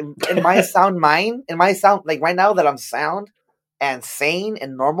 Like in my sound, like right now that I'm sound and sane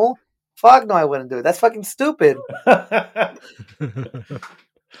and normal, fuck no, I wouldn't do it. That's fucking stupid. The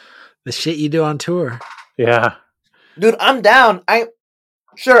shit you do on tour. Yeah. Dude, I'm down. I'm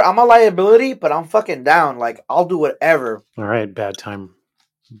a liability, but I'm fucking down. Like, I'll do whatever. All right, Bad Time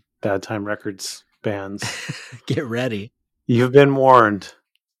Records bands. Get ready. You've been warned.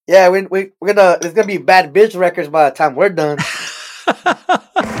 Yeah, it's gonna be Bad Bitch Records by the time we're done.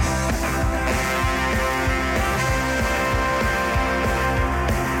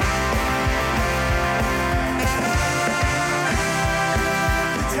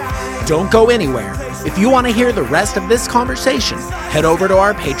 Don't go anywhere. If you want to hear the rest of this conversation, head over to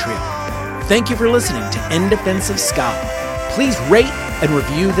our Patreon. Thank you for listening to In Defense of Ska. Please rate and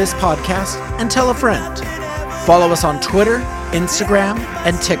review this podcast and tell a friend. Follow us on Twitter, Instagram,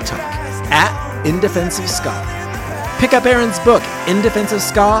 and TikTok at In Defense of Ska. Pick up Aaron's book, In Defense of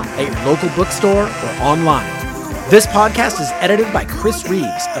Ska, at your local bookstore or online. This podcast is edited by Chris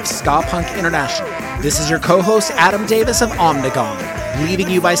Reeves of Ska Punk International. This is your co-host, Adam Davis of Omnigone, leaving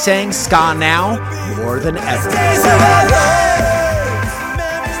you by saying ska now more than ever.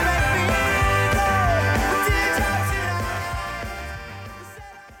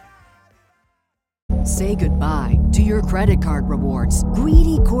 Say goodbye to your credit card rewards.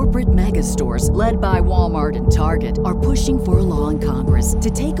 Greedy corporate mega stores, led by Walmart and Target, are pushing for a law in Congress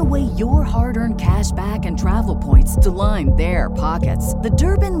to take away your hard-earned cash back and travel points to line their pockets. The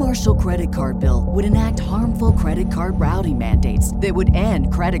Durbin-Marshall credit card bill would enact harmful credit card routing mandates that would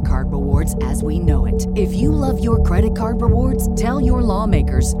end credit card rewards as we know it. If you love your credit card rewards, tell your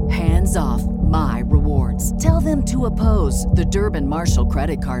lawmakers, hands off my rewards. Tell them to oppose the Durbin-Marshall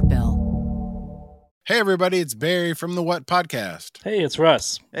credit card bill. Hey everybody, it's Barry from the What Podcast. Hey, it's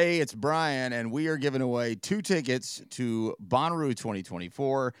Russ. Hey, it's Brian, and we are giving away 2 tickets to Bonnaroo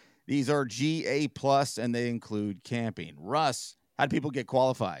 2024. These are GA+, and they include camping. Russ, how do people get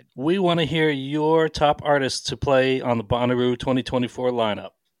qualified? We want to hear your top artists to play on the Bonnaroo 2024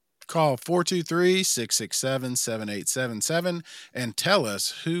 lineup. Call 423-667-7877 and tell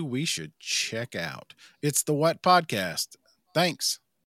us who we should check out. It's the What Podcast. Thanks.